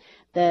revolution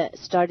that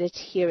started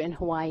here in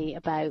Hawaii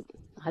about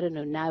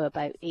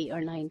 8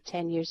 or 9,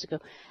 10 years ago.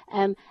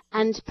 And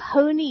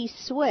Pony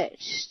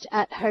switched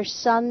at her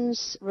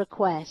son's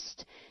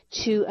request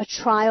to a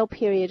trial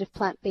period of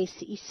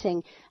plant-based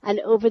eating, and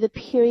over the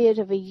period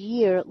of a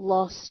year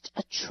lost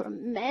a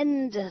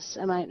tremendous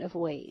amount of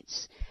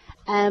weight.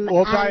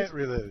 All diet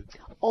related.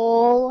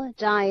 All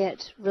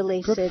diet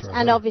related,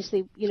 and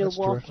obviously, That's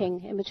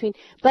walking in between.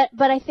 But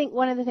I think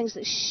one of the things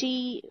that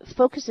she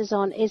focuses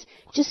on is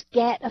just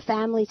get a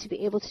family to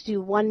be able to do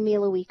 1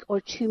 meal a week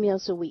or 2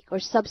 meals a week, or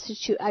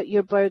substitute out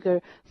your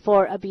burger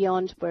for a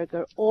Beyond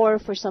Burger or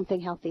for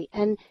something healthy,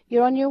 and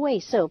you're on your way.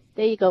 So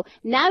there you go.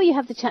 Now you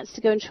have the chance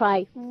to go and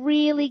try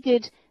really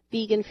good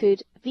vegan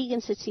food,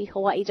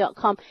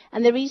 vegancityhawaii.com.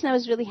 And the reason I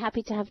was really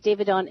happy to have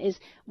David on is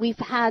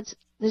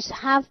there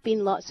have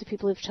been lots of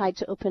people who've tried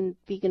to open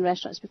vegan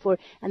restaurants before,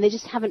 and they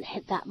just haven't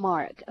hit that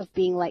mark of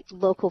being like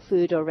local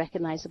food or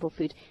recognizable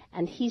food.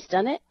 And he's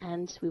done it,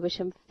 and we wish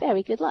him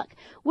very good luck.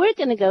 We're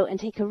going to go and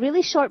take a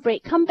really short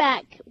break. Come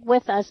back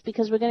with us,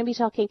 because we're going to be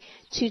talking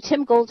to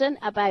Tim Golden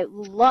about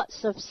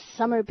lots of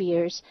summer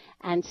beers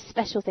and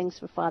special things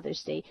for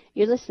Father's Day.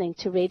 You're listening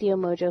to Radio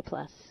Mojo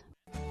Plus.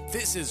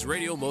 This is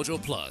Radio Mojo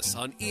Plus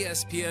on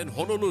ESPN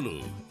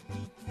Honolulu.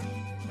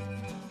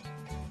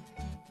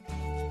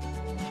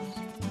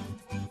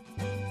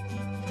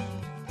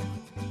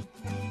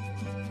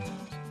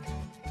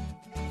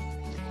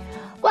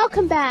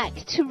 Welcome back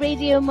to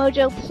Radio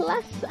Mojo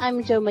Plus.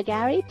 I'm Jo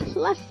McGarry,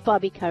 plus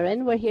Bobby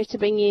Curran. We're here to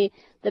bring you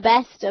the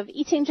best of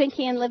eating,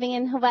 drinking, and living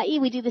in Hawaii.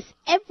 We do this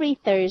every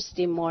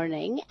Thursday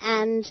morning,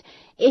 and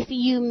if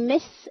you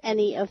miss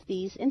any of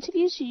these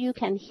interviews, you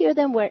can hear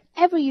them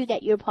wherever you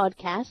get your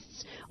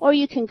podcasts, or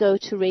you can go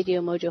to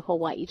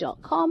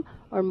radiomojohawaii.com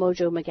or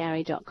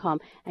mojomcgarry.com,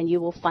 and you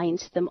will find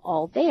them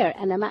all there.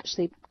 And I'm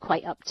actually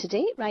quite up to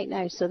date right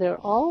now, so they're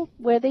all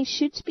where they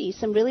should be.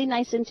 Some really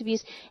nice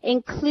interviews,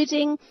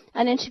 including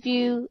an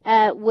interview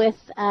with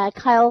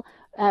Kyle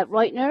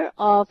Reutner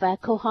of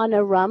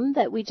Kohana Rum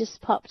that we just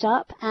popped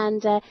up,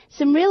 and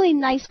some really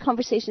nice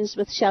conversations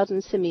with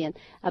Sheldon Simeon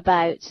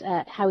about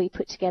how he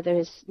put together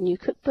his new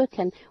cookbook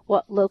and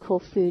what local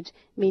food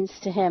means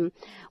to him.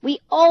 We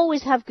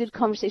always have good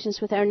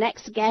conversations with our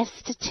next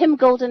guest. Tim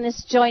Golden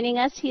is joining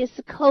us. He is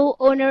the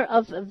co-owner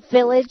of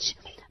Village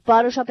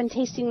Bottle Shop and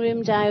Tasting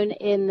Room down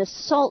in the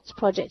Salt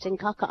Project in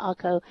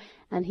Kaka'ako,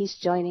 and he's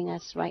joining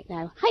us right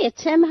now. Hiya,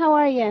 Tim. How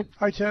are you?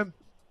 Hi, Tim.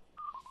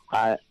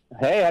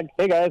 Hey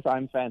guys,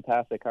 I'm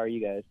fantastic. How are you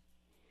guys?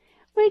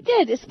 We're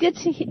good. It's good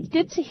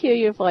to hear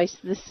your voice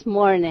this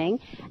morning.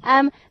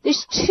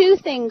 There's two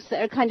things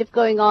that are kind of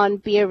going on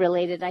beer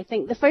related. I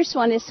think the first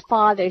one is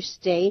Father's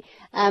Day.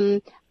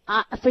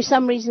 For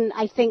some reason,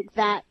 I think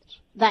that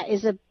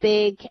is a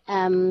big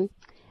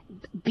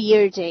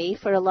beer day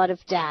for a lot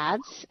of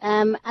dads.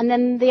 And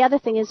then the other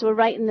thing is we're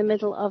right in the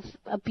middle of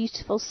a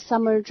beautiful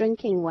summer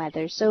drinking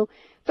weather. So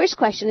first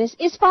question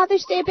is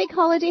Father's Day a big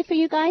holiday for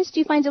you guys? Do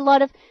you find a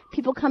lot of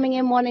people coming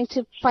in wanting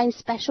to find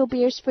special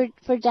beers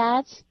for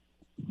dads?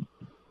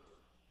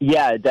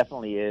 Yeah, it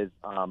definitely is.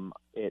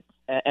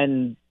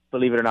 And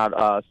believe it or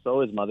not,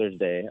 so is Mother's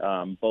Day.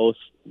 Both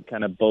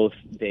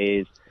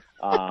days,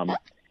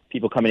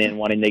 people coming in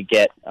wanting to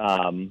get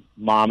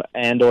mom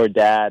and or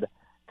dad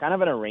kind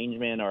of an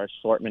arrangement or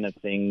assortment of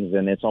things,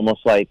 and it's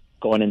almost like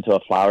going into a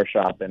flower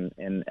shop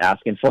and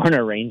asking for an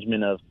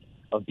arrangement of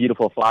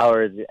beautiful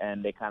flowers,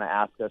 and they kind of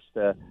ask us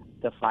to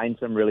find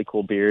some really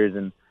cool beers.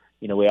 And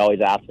we always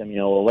ask them,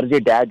 well, what does your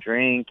dad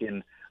drink,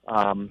 and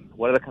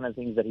what are the kind of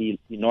things that he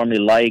normally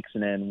likes,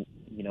 and then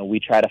we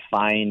try to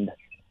find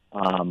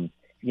a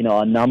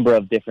number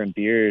of different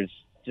beers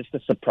just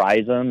to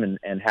surprise them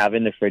and have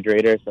in the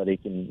refrigerator so they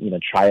can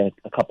try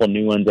a couple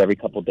new ones every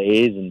couple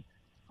days,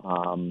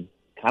 and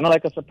kind of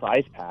like a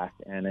surprise pack,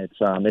 and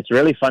it's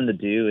really fun to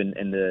do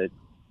and to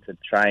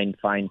try and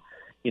find,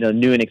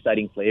 new and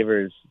exciting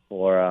flavors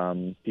for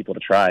people to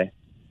try.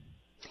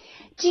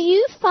 Do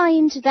you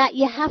find that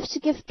you have to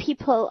give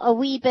people a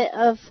wee bit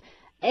of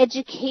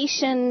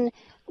education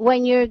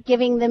when you're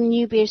giving them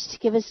new beers to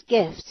give as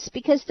gifts?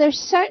 Because there's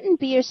certain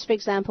beers, for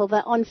example,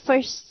 that on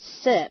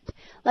first sip,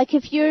 like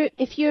if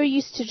you're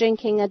used to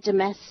drinking a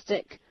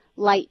domestic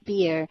light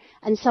beer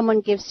and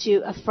someone gives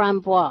you a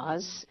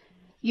framboise,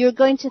 you're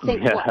going to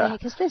think, what the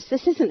heck is this?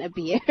 This isn't a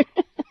beer.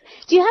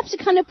 Do you have to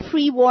kind of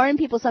pre-warn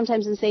people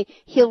sometimes and say,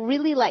 he'll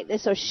really like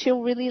this or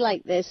she'll really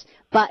like this,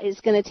 but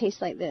it's going to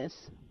taste like this?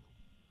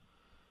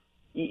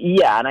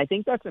 Yeah, and I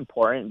think that's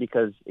important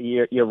because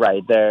you're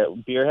right.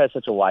 Beer has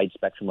such a wide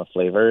spectrum of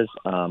flavors,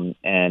 and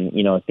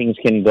things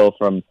can go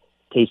from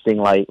tasting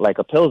like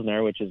a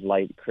Pilsner, which is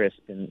light, crisp,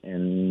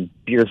 and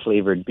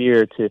beer-flavored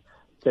beer, to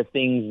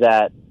things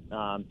that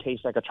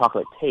taste like a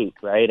chocolate cake,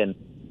 right?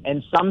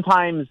 And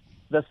sometimes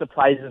the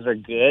surprises are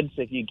good.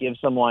 So if you give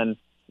someone,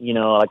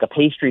 like a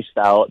pastry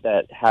stout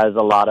that has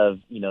a lot of,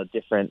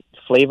 different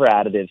flavor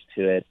additives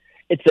to it,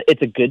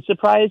 it's a good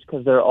surprise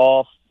because they're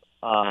all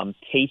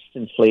tastes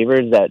and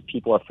flavors that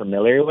people are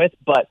familiar with.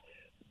 But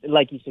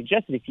like you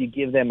suggested, if you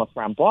give them a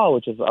framboise,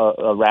 which is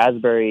a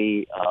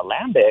raspberry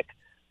lambic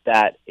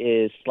that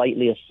is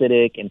slightly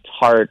acidic and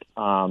tart,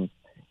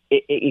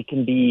 it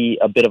can be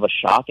a bit of a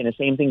shock. And the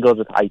same thing goes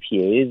with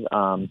IPAs.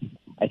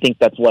 I think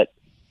that's what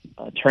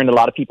turned a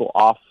lot of people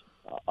off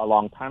a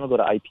long time ago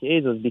to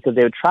IPAs, was because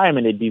they would try them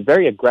and they'd be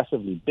very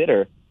aggressively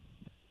bitter.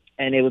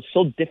 And it was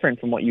so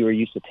different from what you were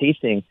used to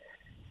tasting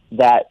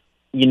that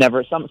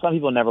some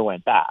people never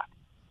went back.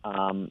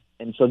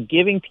 And so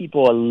giving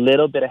people a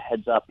little bit of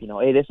heads up,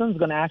 hey, this one's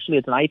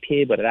it's an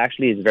IPA, but it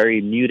actually is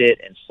very muted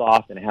and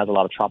soft and it has a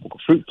lot of tropical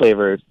fruit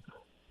flavors.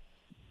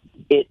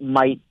 It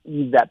might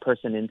ease that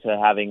person into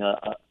having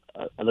a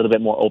little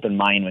bit more open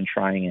mind when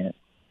trying it.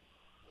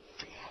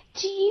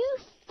 Do you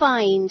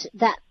find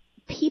that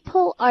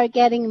people are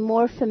getting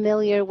more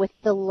familiar with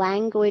the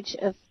language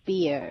of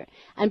beer?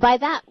 And by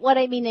that, what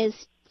I mean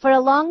is, for a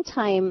long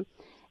time,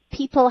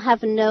 people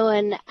have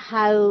known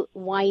how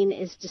wine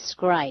is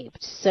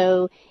described.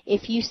 So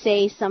if you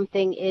say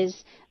something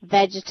is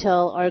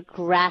vegetal or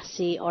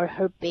grassy or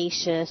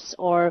herbaceous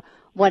or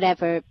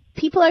whatever,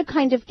 people are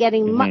kind of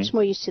getting much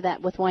more used to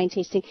that with wine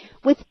tasting.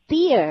 With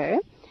beer,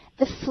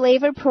 the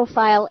flavor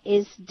profile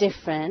is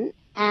different,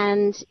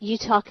 and you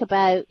talk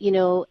about,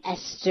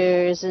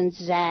 esters and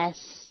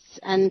zests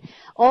and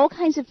all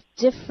kinds of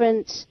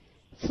different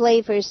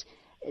flavors.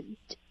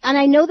 And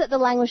I know that the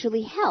language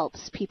really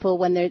helps people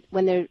when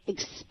they're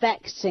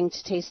expecting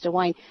to taste a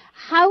wine.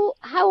 How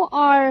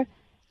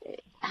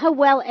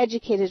well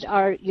educated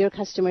are your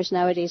customers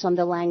nowadays on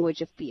the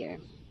language of beer?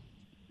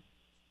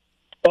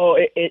 Oh,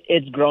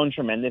 it's grown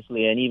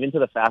tremendously, and even to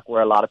the fact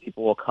where a lot of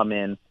people will come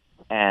in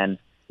and,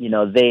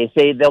 they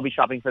say they'll be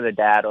shopping for their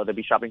dad or they'll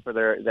be shopping for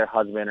their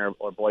husband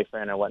or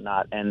boyfriend or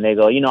whatnot, and they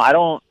go, I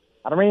don't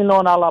really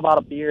know a lot about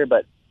a beer,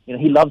 but,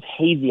 he loves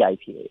hazy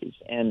IPAs,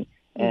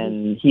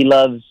 and he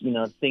loves,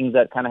 things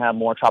that kind of have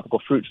more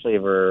tropical fruit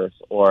flavors,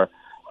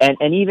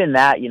 and even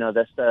that,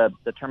 that's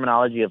the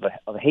terminology of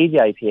a hazy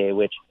IPA,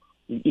 which,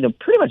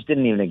 pretty much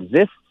didn't even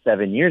exist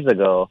 7 years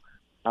ago.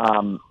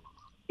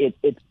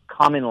 It's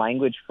common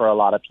language for a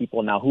lot of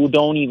people now who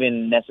don't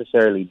even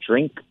necessarily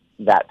drink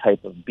that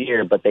type of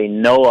beer, but they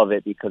know of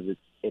it because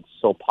it's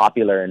so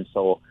popular and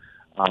so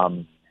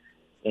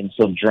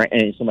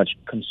much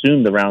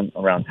consumed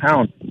around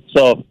town.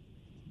 So,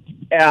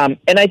 and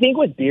I think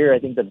with beer, I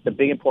think the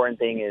big important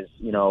thing is,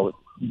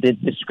 the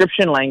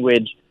description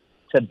language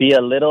to be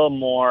a little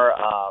more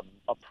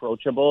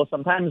approachable.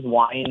 Sometimes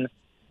wine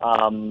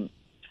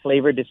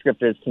flavor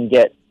descriptors can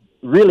get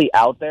really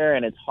out there,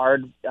 and it's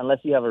hard unless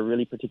you have a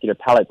really particular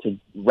palate to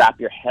wrap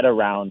your head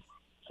around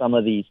some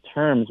of these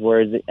terms.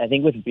 Whereas I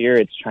think with beer,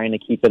 it's trying to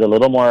keep it a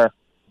little more,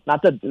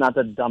 not to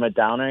dumb it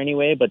down or any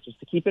way, but just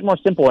to keep it more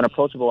simple and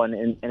approachable,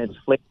 and its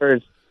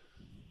flavors,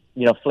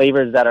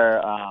 flavors that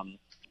are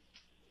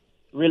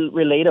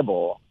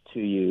relatable to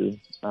you.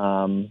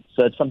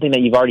 So it's something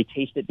that you've already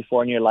tasted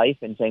before in your life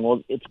and saying,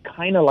 well, it's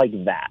kind of like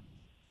that.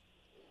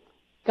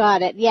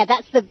 Got it. Yeah,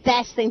 that's the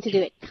best thing to do.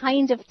 It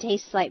kind of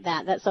tastes like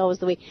that. That's always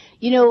the way.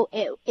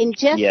 In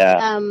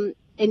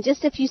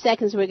just a few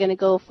seconds, we're going to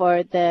go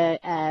for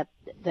the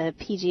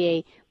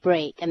PGA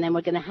break, and then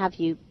we're going to have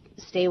you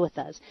stay with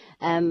us.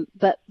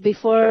 But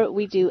before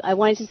we do, I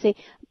wanted to say,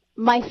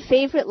 my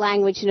favorite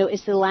language,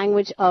 is the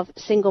language of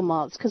single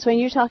malts. Because when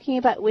you're talking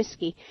about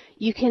whiskey,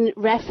 you can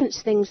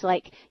reference things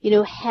like,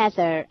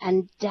 heather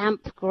and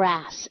damp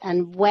grass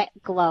and wet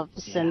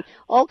gloves and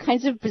all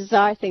kinds of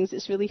bizarre things.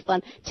 It's really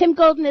fun. Tim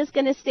Golden is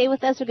going to stay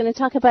with us. We're going to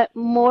talk about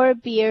more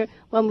beer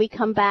when we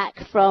come back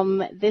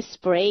from this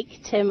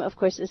break. Tim, of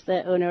course, is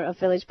the owner of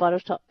Village Bottle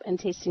Shop and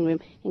Tasting Room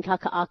in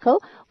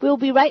Kaka'ako. We'll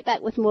be right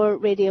back with more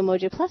Radio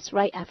Mojo Plus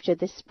right after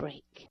this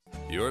break.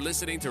 You're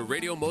listening to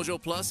Radio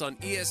Mojo Plus on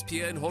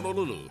ESPN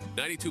Honolulu,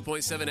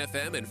 92.7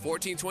 FM and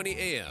 1420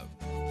 AM.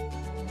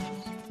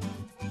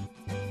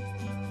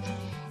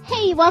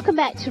 Hey, welcome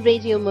back to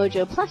Radio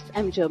Mojo Plus.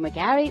 I'm Jo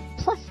McGarry,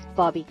 plus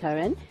Bobby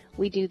Curran.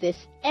 We do this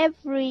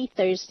every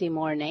Thursday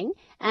morning.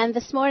 And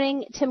this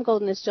morning, Tim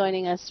Golden is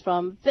joining us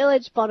from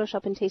Village Bottle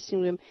Shop and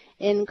Tasting Room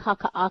in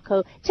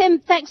Kaka'ako. Tim,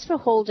 thanks for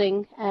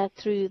holding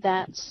through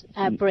that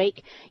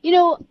break. You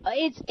know,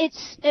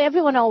 it's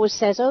everyone always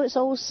says, oh, it's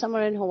always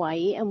summer in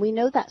Hawaii, and we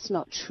know that's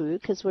not true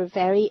because we're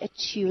very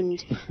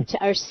attuned to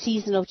our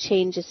seasonal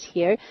changes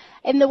here.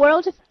 In the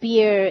world of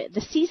beer,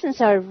 the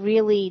seasons are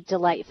really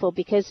delightful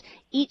because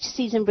each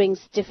season brings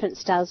different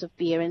styles of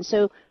beer. And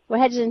so we're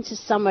headed into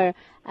summer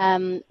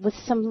with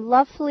some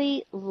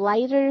lovely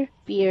lighter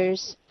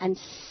beers and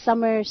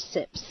summer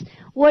sips.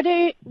 What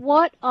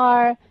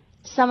are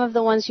some of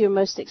the ones you're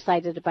most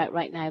excited about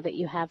right now that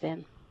you have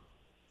in?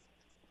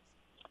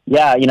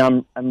 Yeah, you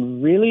know,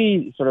 I'm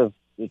really sort of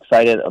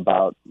excited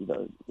about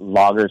the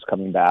lagers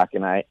coming back,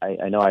 and I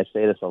know I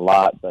say this a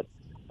lot, but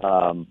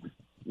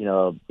you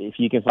know, if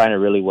you can find a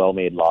really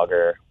well-made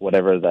lager,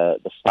 whatever the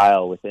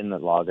style within the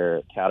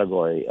lager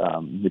category,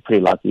 you're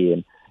pretty lucky.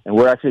 And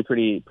we're actually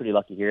pretty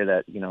lucky here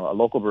that, you know, a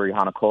local brewery,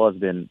 Hanakoa, has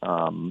been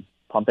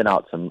pumping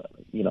out some,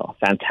 you know,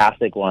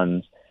 fantastic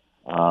ones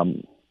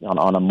on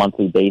a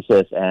monthly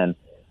basis. And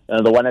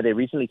the one that they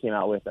recently came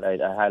out with that I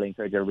highly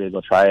encourage everybody to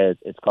go try it.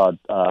 It's called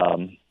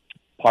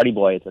Party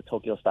Boy. It's a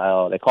Tokyo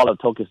style. They call it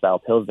a Tokyo style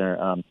Pilsner,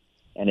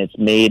 and it's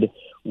made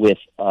with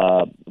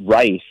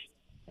rice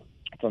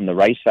from the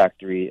rice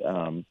factory,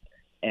 and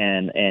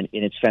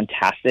it's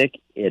fantastic.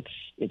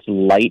 It's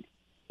light,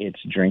 it's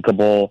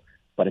drinkable,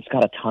 but it's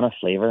got a ton of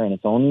flavor, and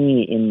it's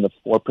only in the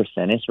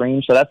 4%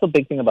 range. So that's the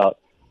big thing about,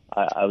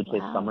 I would say,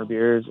 summer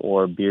beers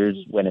or beers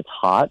when it's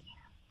hot.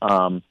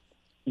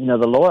 You know,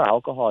 the lower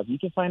alcohol, if you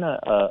can find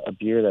a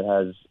beer that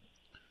has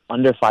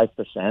under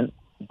 5%,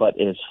 but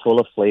is full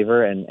of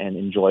flavor and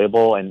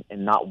enjoyable and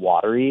not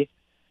watery,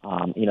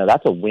 you know,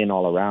 that's a win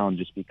all around,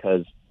 just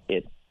because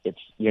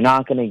you're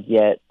not going to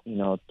get, you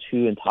know,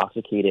 too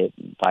intoxicated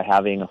by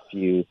having a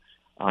few,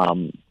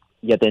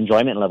 yet the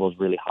enjoyment level is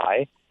really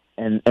high.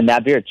 And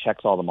that beer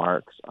checks all the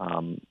marks.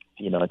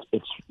 You know,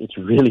 it's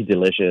really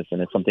delicious, and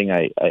it's something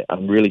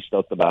I'm really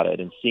stoked about it,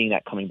 and seeing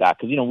that coming back.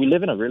 Because, you know, we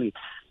live in a really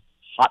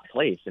hot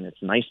place, and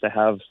it's nice to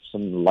have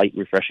some light,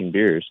 refreshing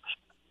beers.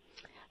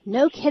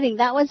 No kidding.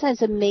 That one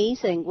sounds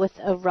amazing with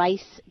a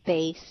rice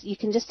base. You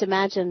can just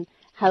imagine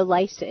how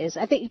light it is.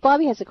 I think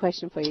Bobby has a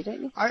question for you,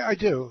 don't you? I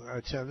do,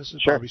 Tim. This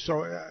is Sure. Bobby.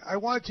 So I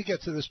wanted to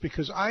get to this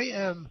because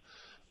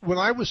when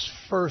I was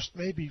first,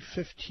 maybe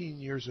 15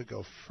 years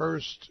ago,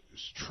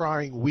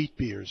 trying wheat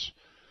beers,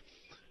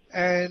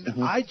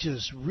 and I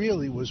just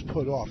really was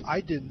put off.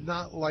 I did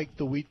not like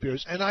the wheat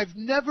beers, and I've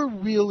never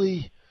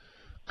really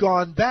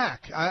gone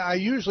back. I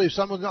usually, if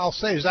I'll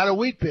say, is that a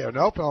wheat beer?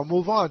 Nope, and I'll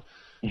move on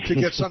to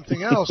get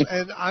something else.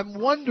 And I'm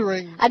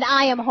wondering. And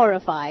I am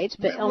horrified,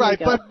 but right,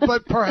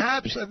 but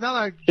perhaps, and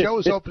now Joe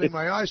is opening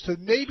my eyes to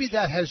maybe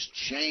that has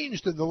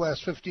changed in the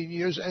last 15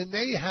 years, and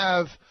they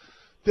have.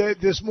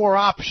 There's more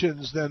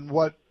options than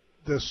what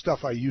the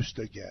stuff I used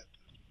to get.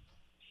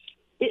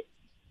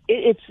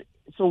 It's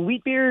so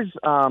wheat beers,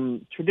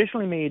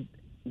 traditionally made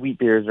wheat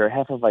beers or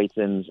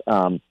Hefeweizens,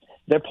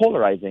 they're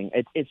polarizing.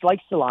 It's like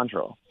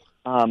cilantro.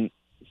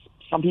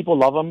 Some people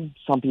love them,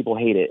 some people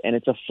hate it, and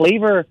it's a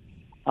flavor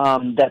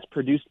that's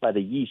produced by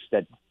the yeast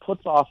that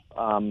puts off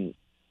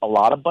a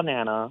lot of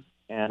banana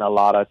and a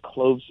lot of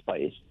clove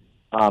spice.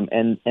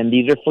 And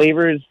these are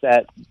flavors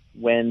that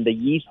when the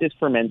yeast is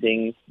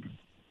fermenting,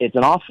 it's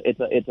an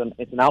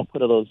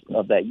output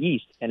of that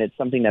yeast, and it's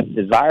something that's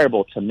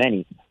desirable to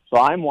many.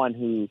 So I'm one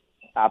who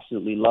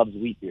absolutely loves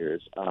wheat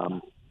beers,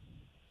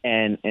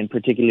 and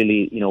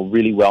particularly, you know,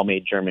 really well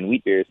made German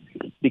wheat beers,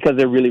 because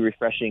they're really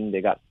refreshing.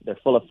 They're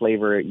full of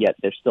flavor, yet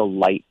they're still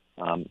light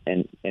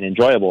and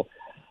enjoyable.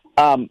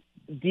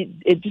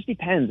 It just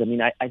depends. I mean,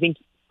 I think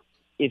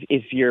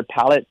if your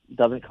palate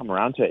doesn't come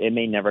around to it, it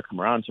may never come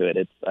around to it.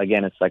 It's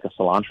like a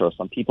cilantro.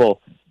 Some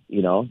people,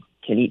 you know,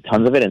 can eat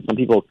tons of it, and some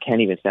people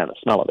can't even stand the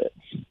smell of it.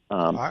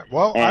 I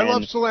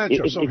love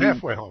cilantro, so I'm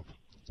halfway home.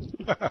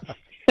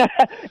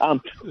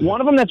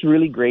 One of them that's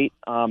really great,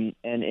 and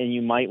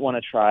you might want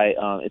to try,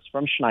 it's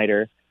from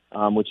Schneider,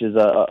 which is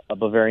a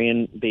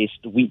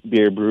Bavarian-based wheat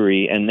beer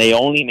brewery, and they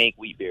only make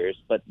wheat beers,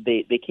 but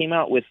they came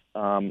out with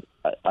a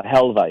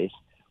Hellweiss,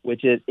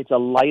 which it's a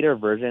lighter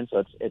version,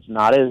 so it's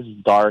not as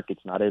dark,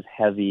 it's not as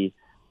heavy,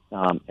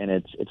 and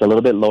it's a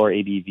little bit lower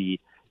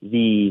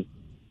ABV.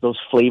 Those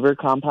flavor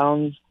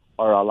compounds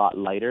are a lot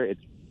lighter.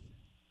 It's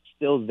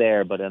still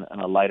there, but in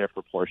a lighter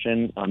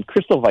proportion.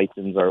 Crystal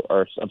Weizens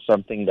are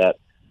something that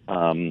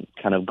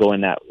kind of go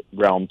in that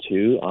realm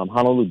too.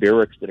 Honolulu Beer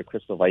Works did a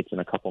Crystal Weizen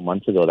a couple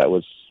months ago that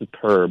was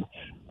superb,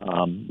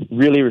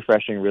 really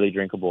refreshing, really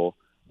drinkable.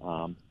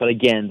 But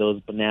again, those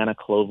banana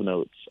clove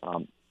notes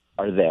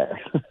are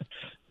there.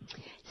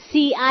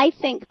 See, I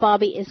think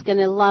Bobby is going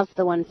to love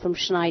the one from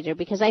Schneider,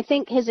 because I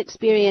think his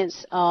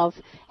experience of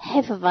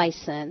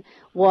Hefeweizen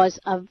was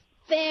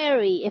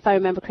if I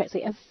remember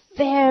correctly, a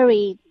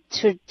very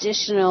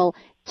traditional,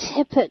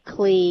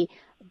 typically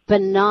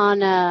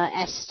banana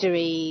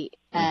estery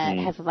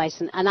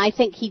Hefeweizen. And I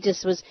think he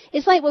just was,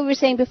 it's like what we were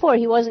saying before,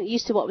 he wasn't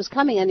used to what was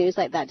coming, and he was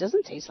like, that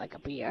doesn't taste like a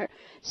beer.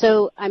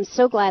 So I'm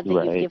so glad that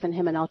you've given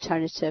him an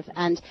alternative.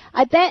 And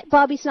I bet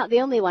Bobby's not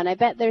the only one. I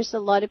bet there's a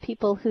lot of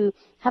people who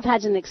have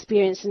had an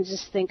experience and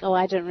just think, oh,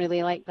 I don't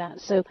really like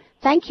that. So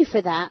thank you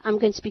for that. I'm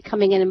going to be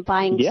coming in and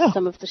buying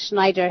some of the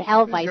Schneider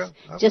Hellweiss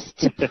just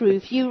to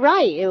prove you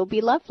right. It will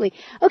be lovely.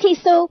 Okay,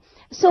 so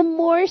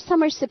more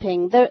summer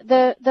sipping.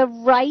 The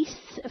rice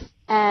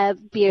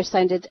beer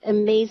sounded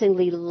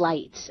amazingly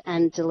light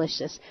and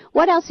delicious.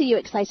 What else are you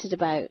excited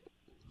about?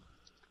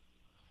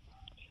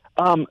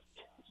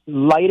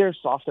 Lighter,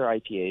 softer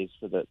IPAs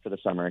for the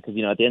summer, because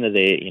at the end of the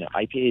day,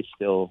 IPA is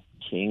still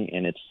king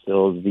and it's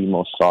still the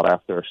most sought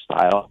after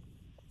style.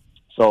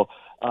 So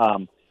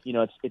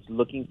it's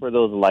looking for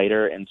those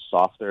lighter and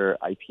softer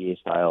IPA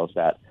styles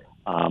that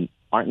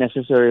aren't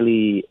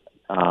necessarily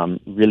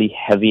really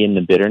heavy in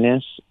the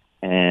bitterness.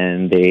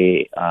 And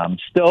they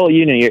still,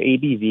 your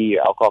ABV,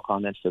 your alcohol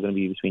content is still going to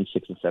be between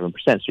 6 and 7%.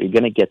 So you're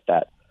going to get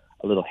that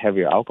a little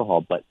heavier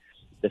alcohol, but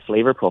the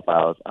flavor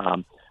profiles.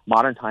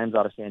 Modern Times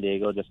out of San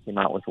Diego just came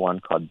out with one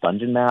called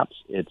Dungeon Maps.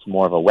 It's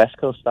more of a West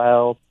Coast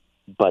style,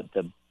 but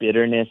the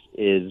bitterness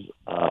is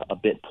a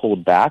bit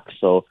pulled back.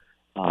 So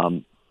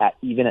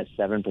even at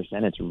 7%,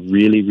 it's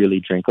really, really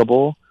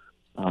drinkable.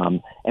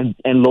 And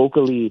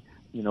locally,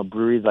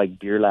 breweries like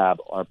Beer Lab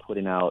are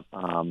putting out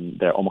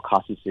their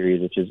Omakase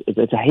series, which is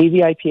it's a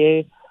hazy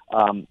IPA,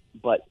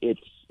 but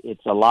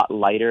it's a lot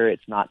lighter.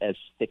 It's not as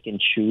thick and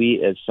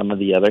chewy as some of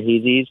the other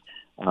hazies.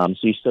 So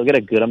you still get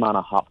a good amount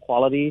of hop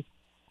quality,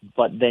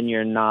 but then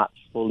you're not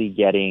fully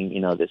getting,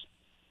 this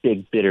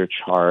big bitter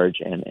charge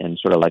and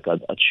sort of like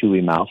a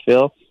chewy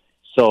mouthfeel.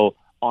 So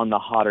on the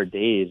hotter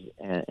days,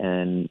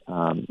 and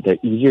they're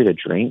easier to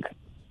drink,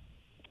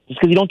 just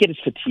because you don't get as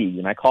fatigue.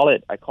 And I call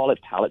it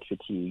palate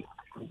fatigue.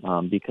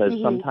 Because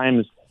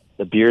sometimes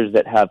the beers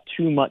that have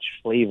too much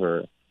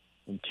flavor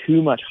and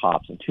too much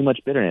hops and too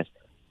much bitterness,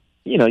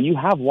 you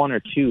have one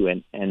or two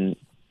and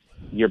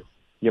your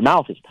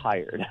mouth is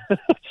tired.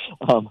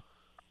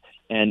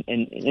 And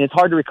it's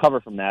hard to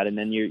recover from that. And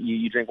then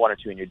you drink one or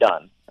two and you're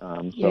done.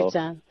 You're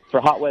done.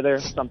 For hot weather,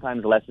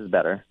 sometimes less is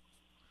better.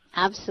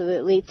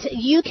 Absolutely.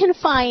 You can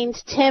find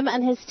Tim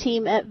and his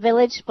team at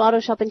Village Bottle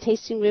Shop and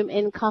Tasting Room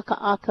in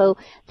Kaka'ako.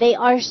 They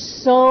are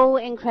so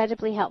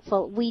incredibly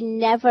helpful. We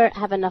never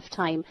have enough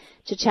time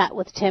to chat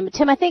with Tim.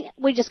 Tim, I think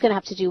we're just going to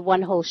have to do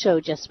one whole show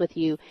just with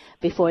you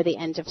before the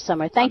end of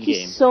summer. Thank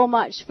you so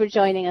much for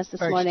joining us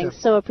this morning. Tim.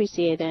 So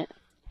appreciate it.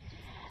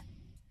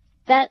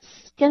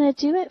 That's going to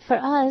do it for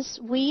us.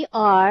 We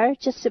are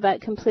just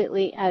about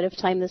completely out of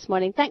time this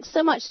morning. Thanks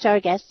so much to our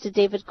guest, to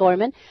David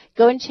Gorman.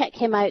 Go and check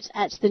him out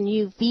at the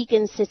new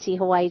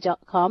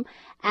vegancityhawaii.com.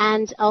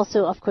 And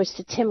also, of course,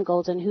 to Tim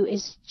Golden, who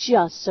is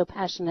just so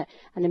passionate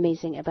and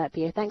amazing about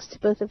beer. Thanks to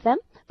both of them.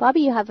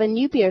 Bobby, you have a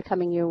new beer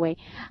coming your way.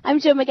 I'm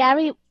Jo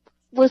McGarry.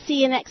 We'll see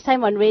you next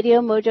time on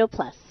Radio Mojo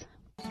Plus.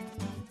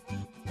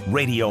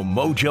 Radio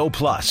Mojo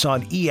Plus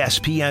on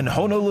ESPN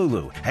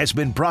Honolulu has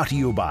been brought to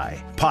you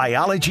by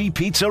Pieology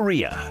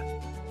Pizzeria.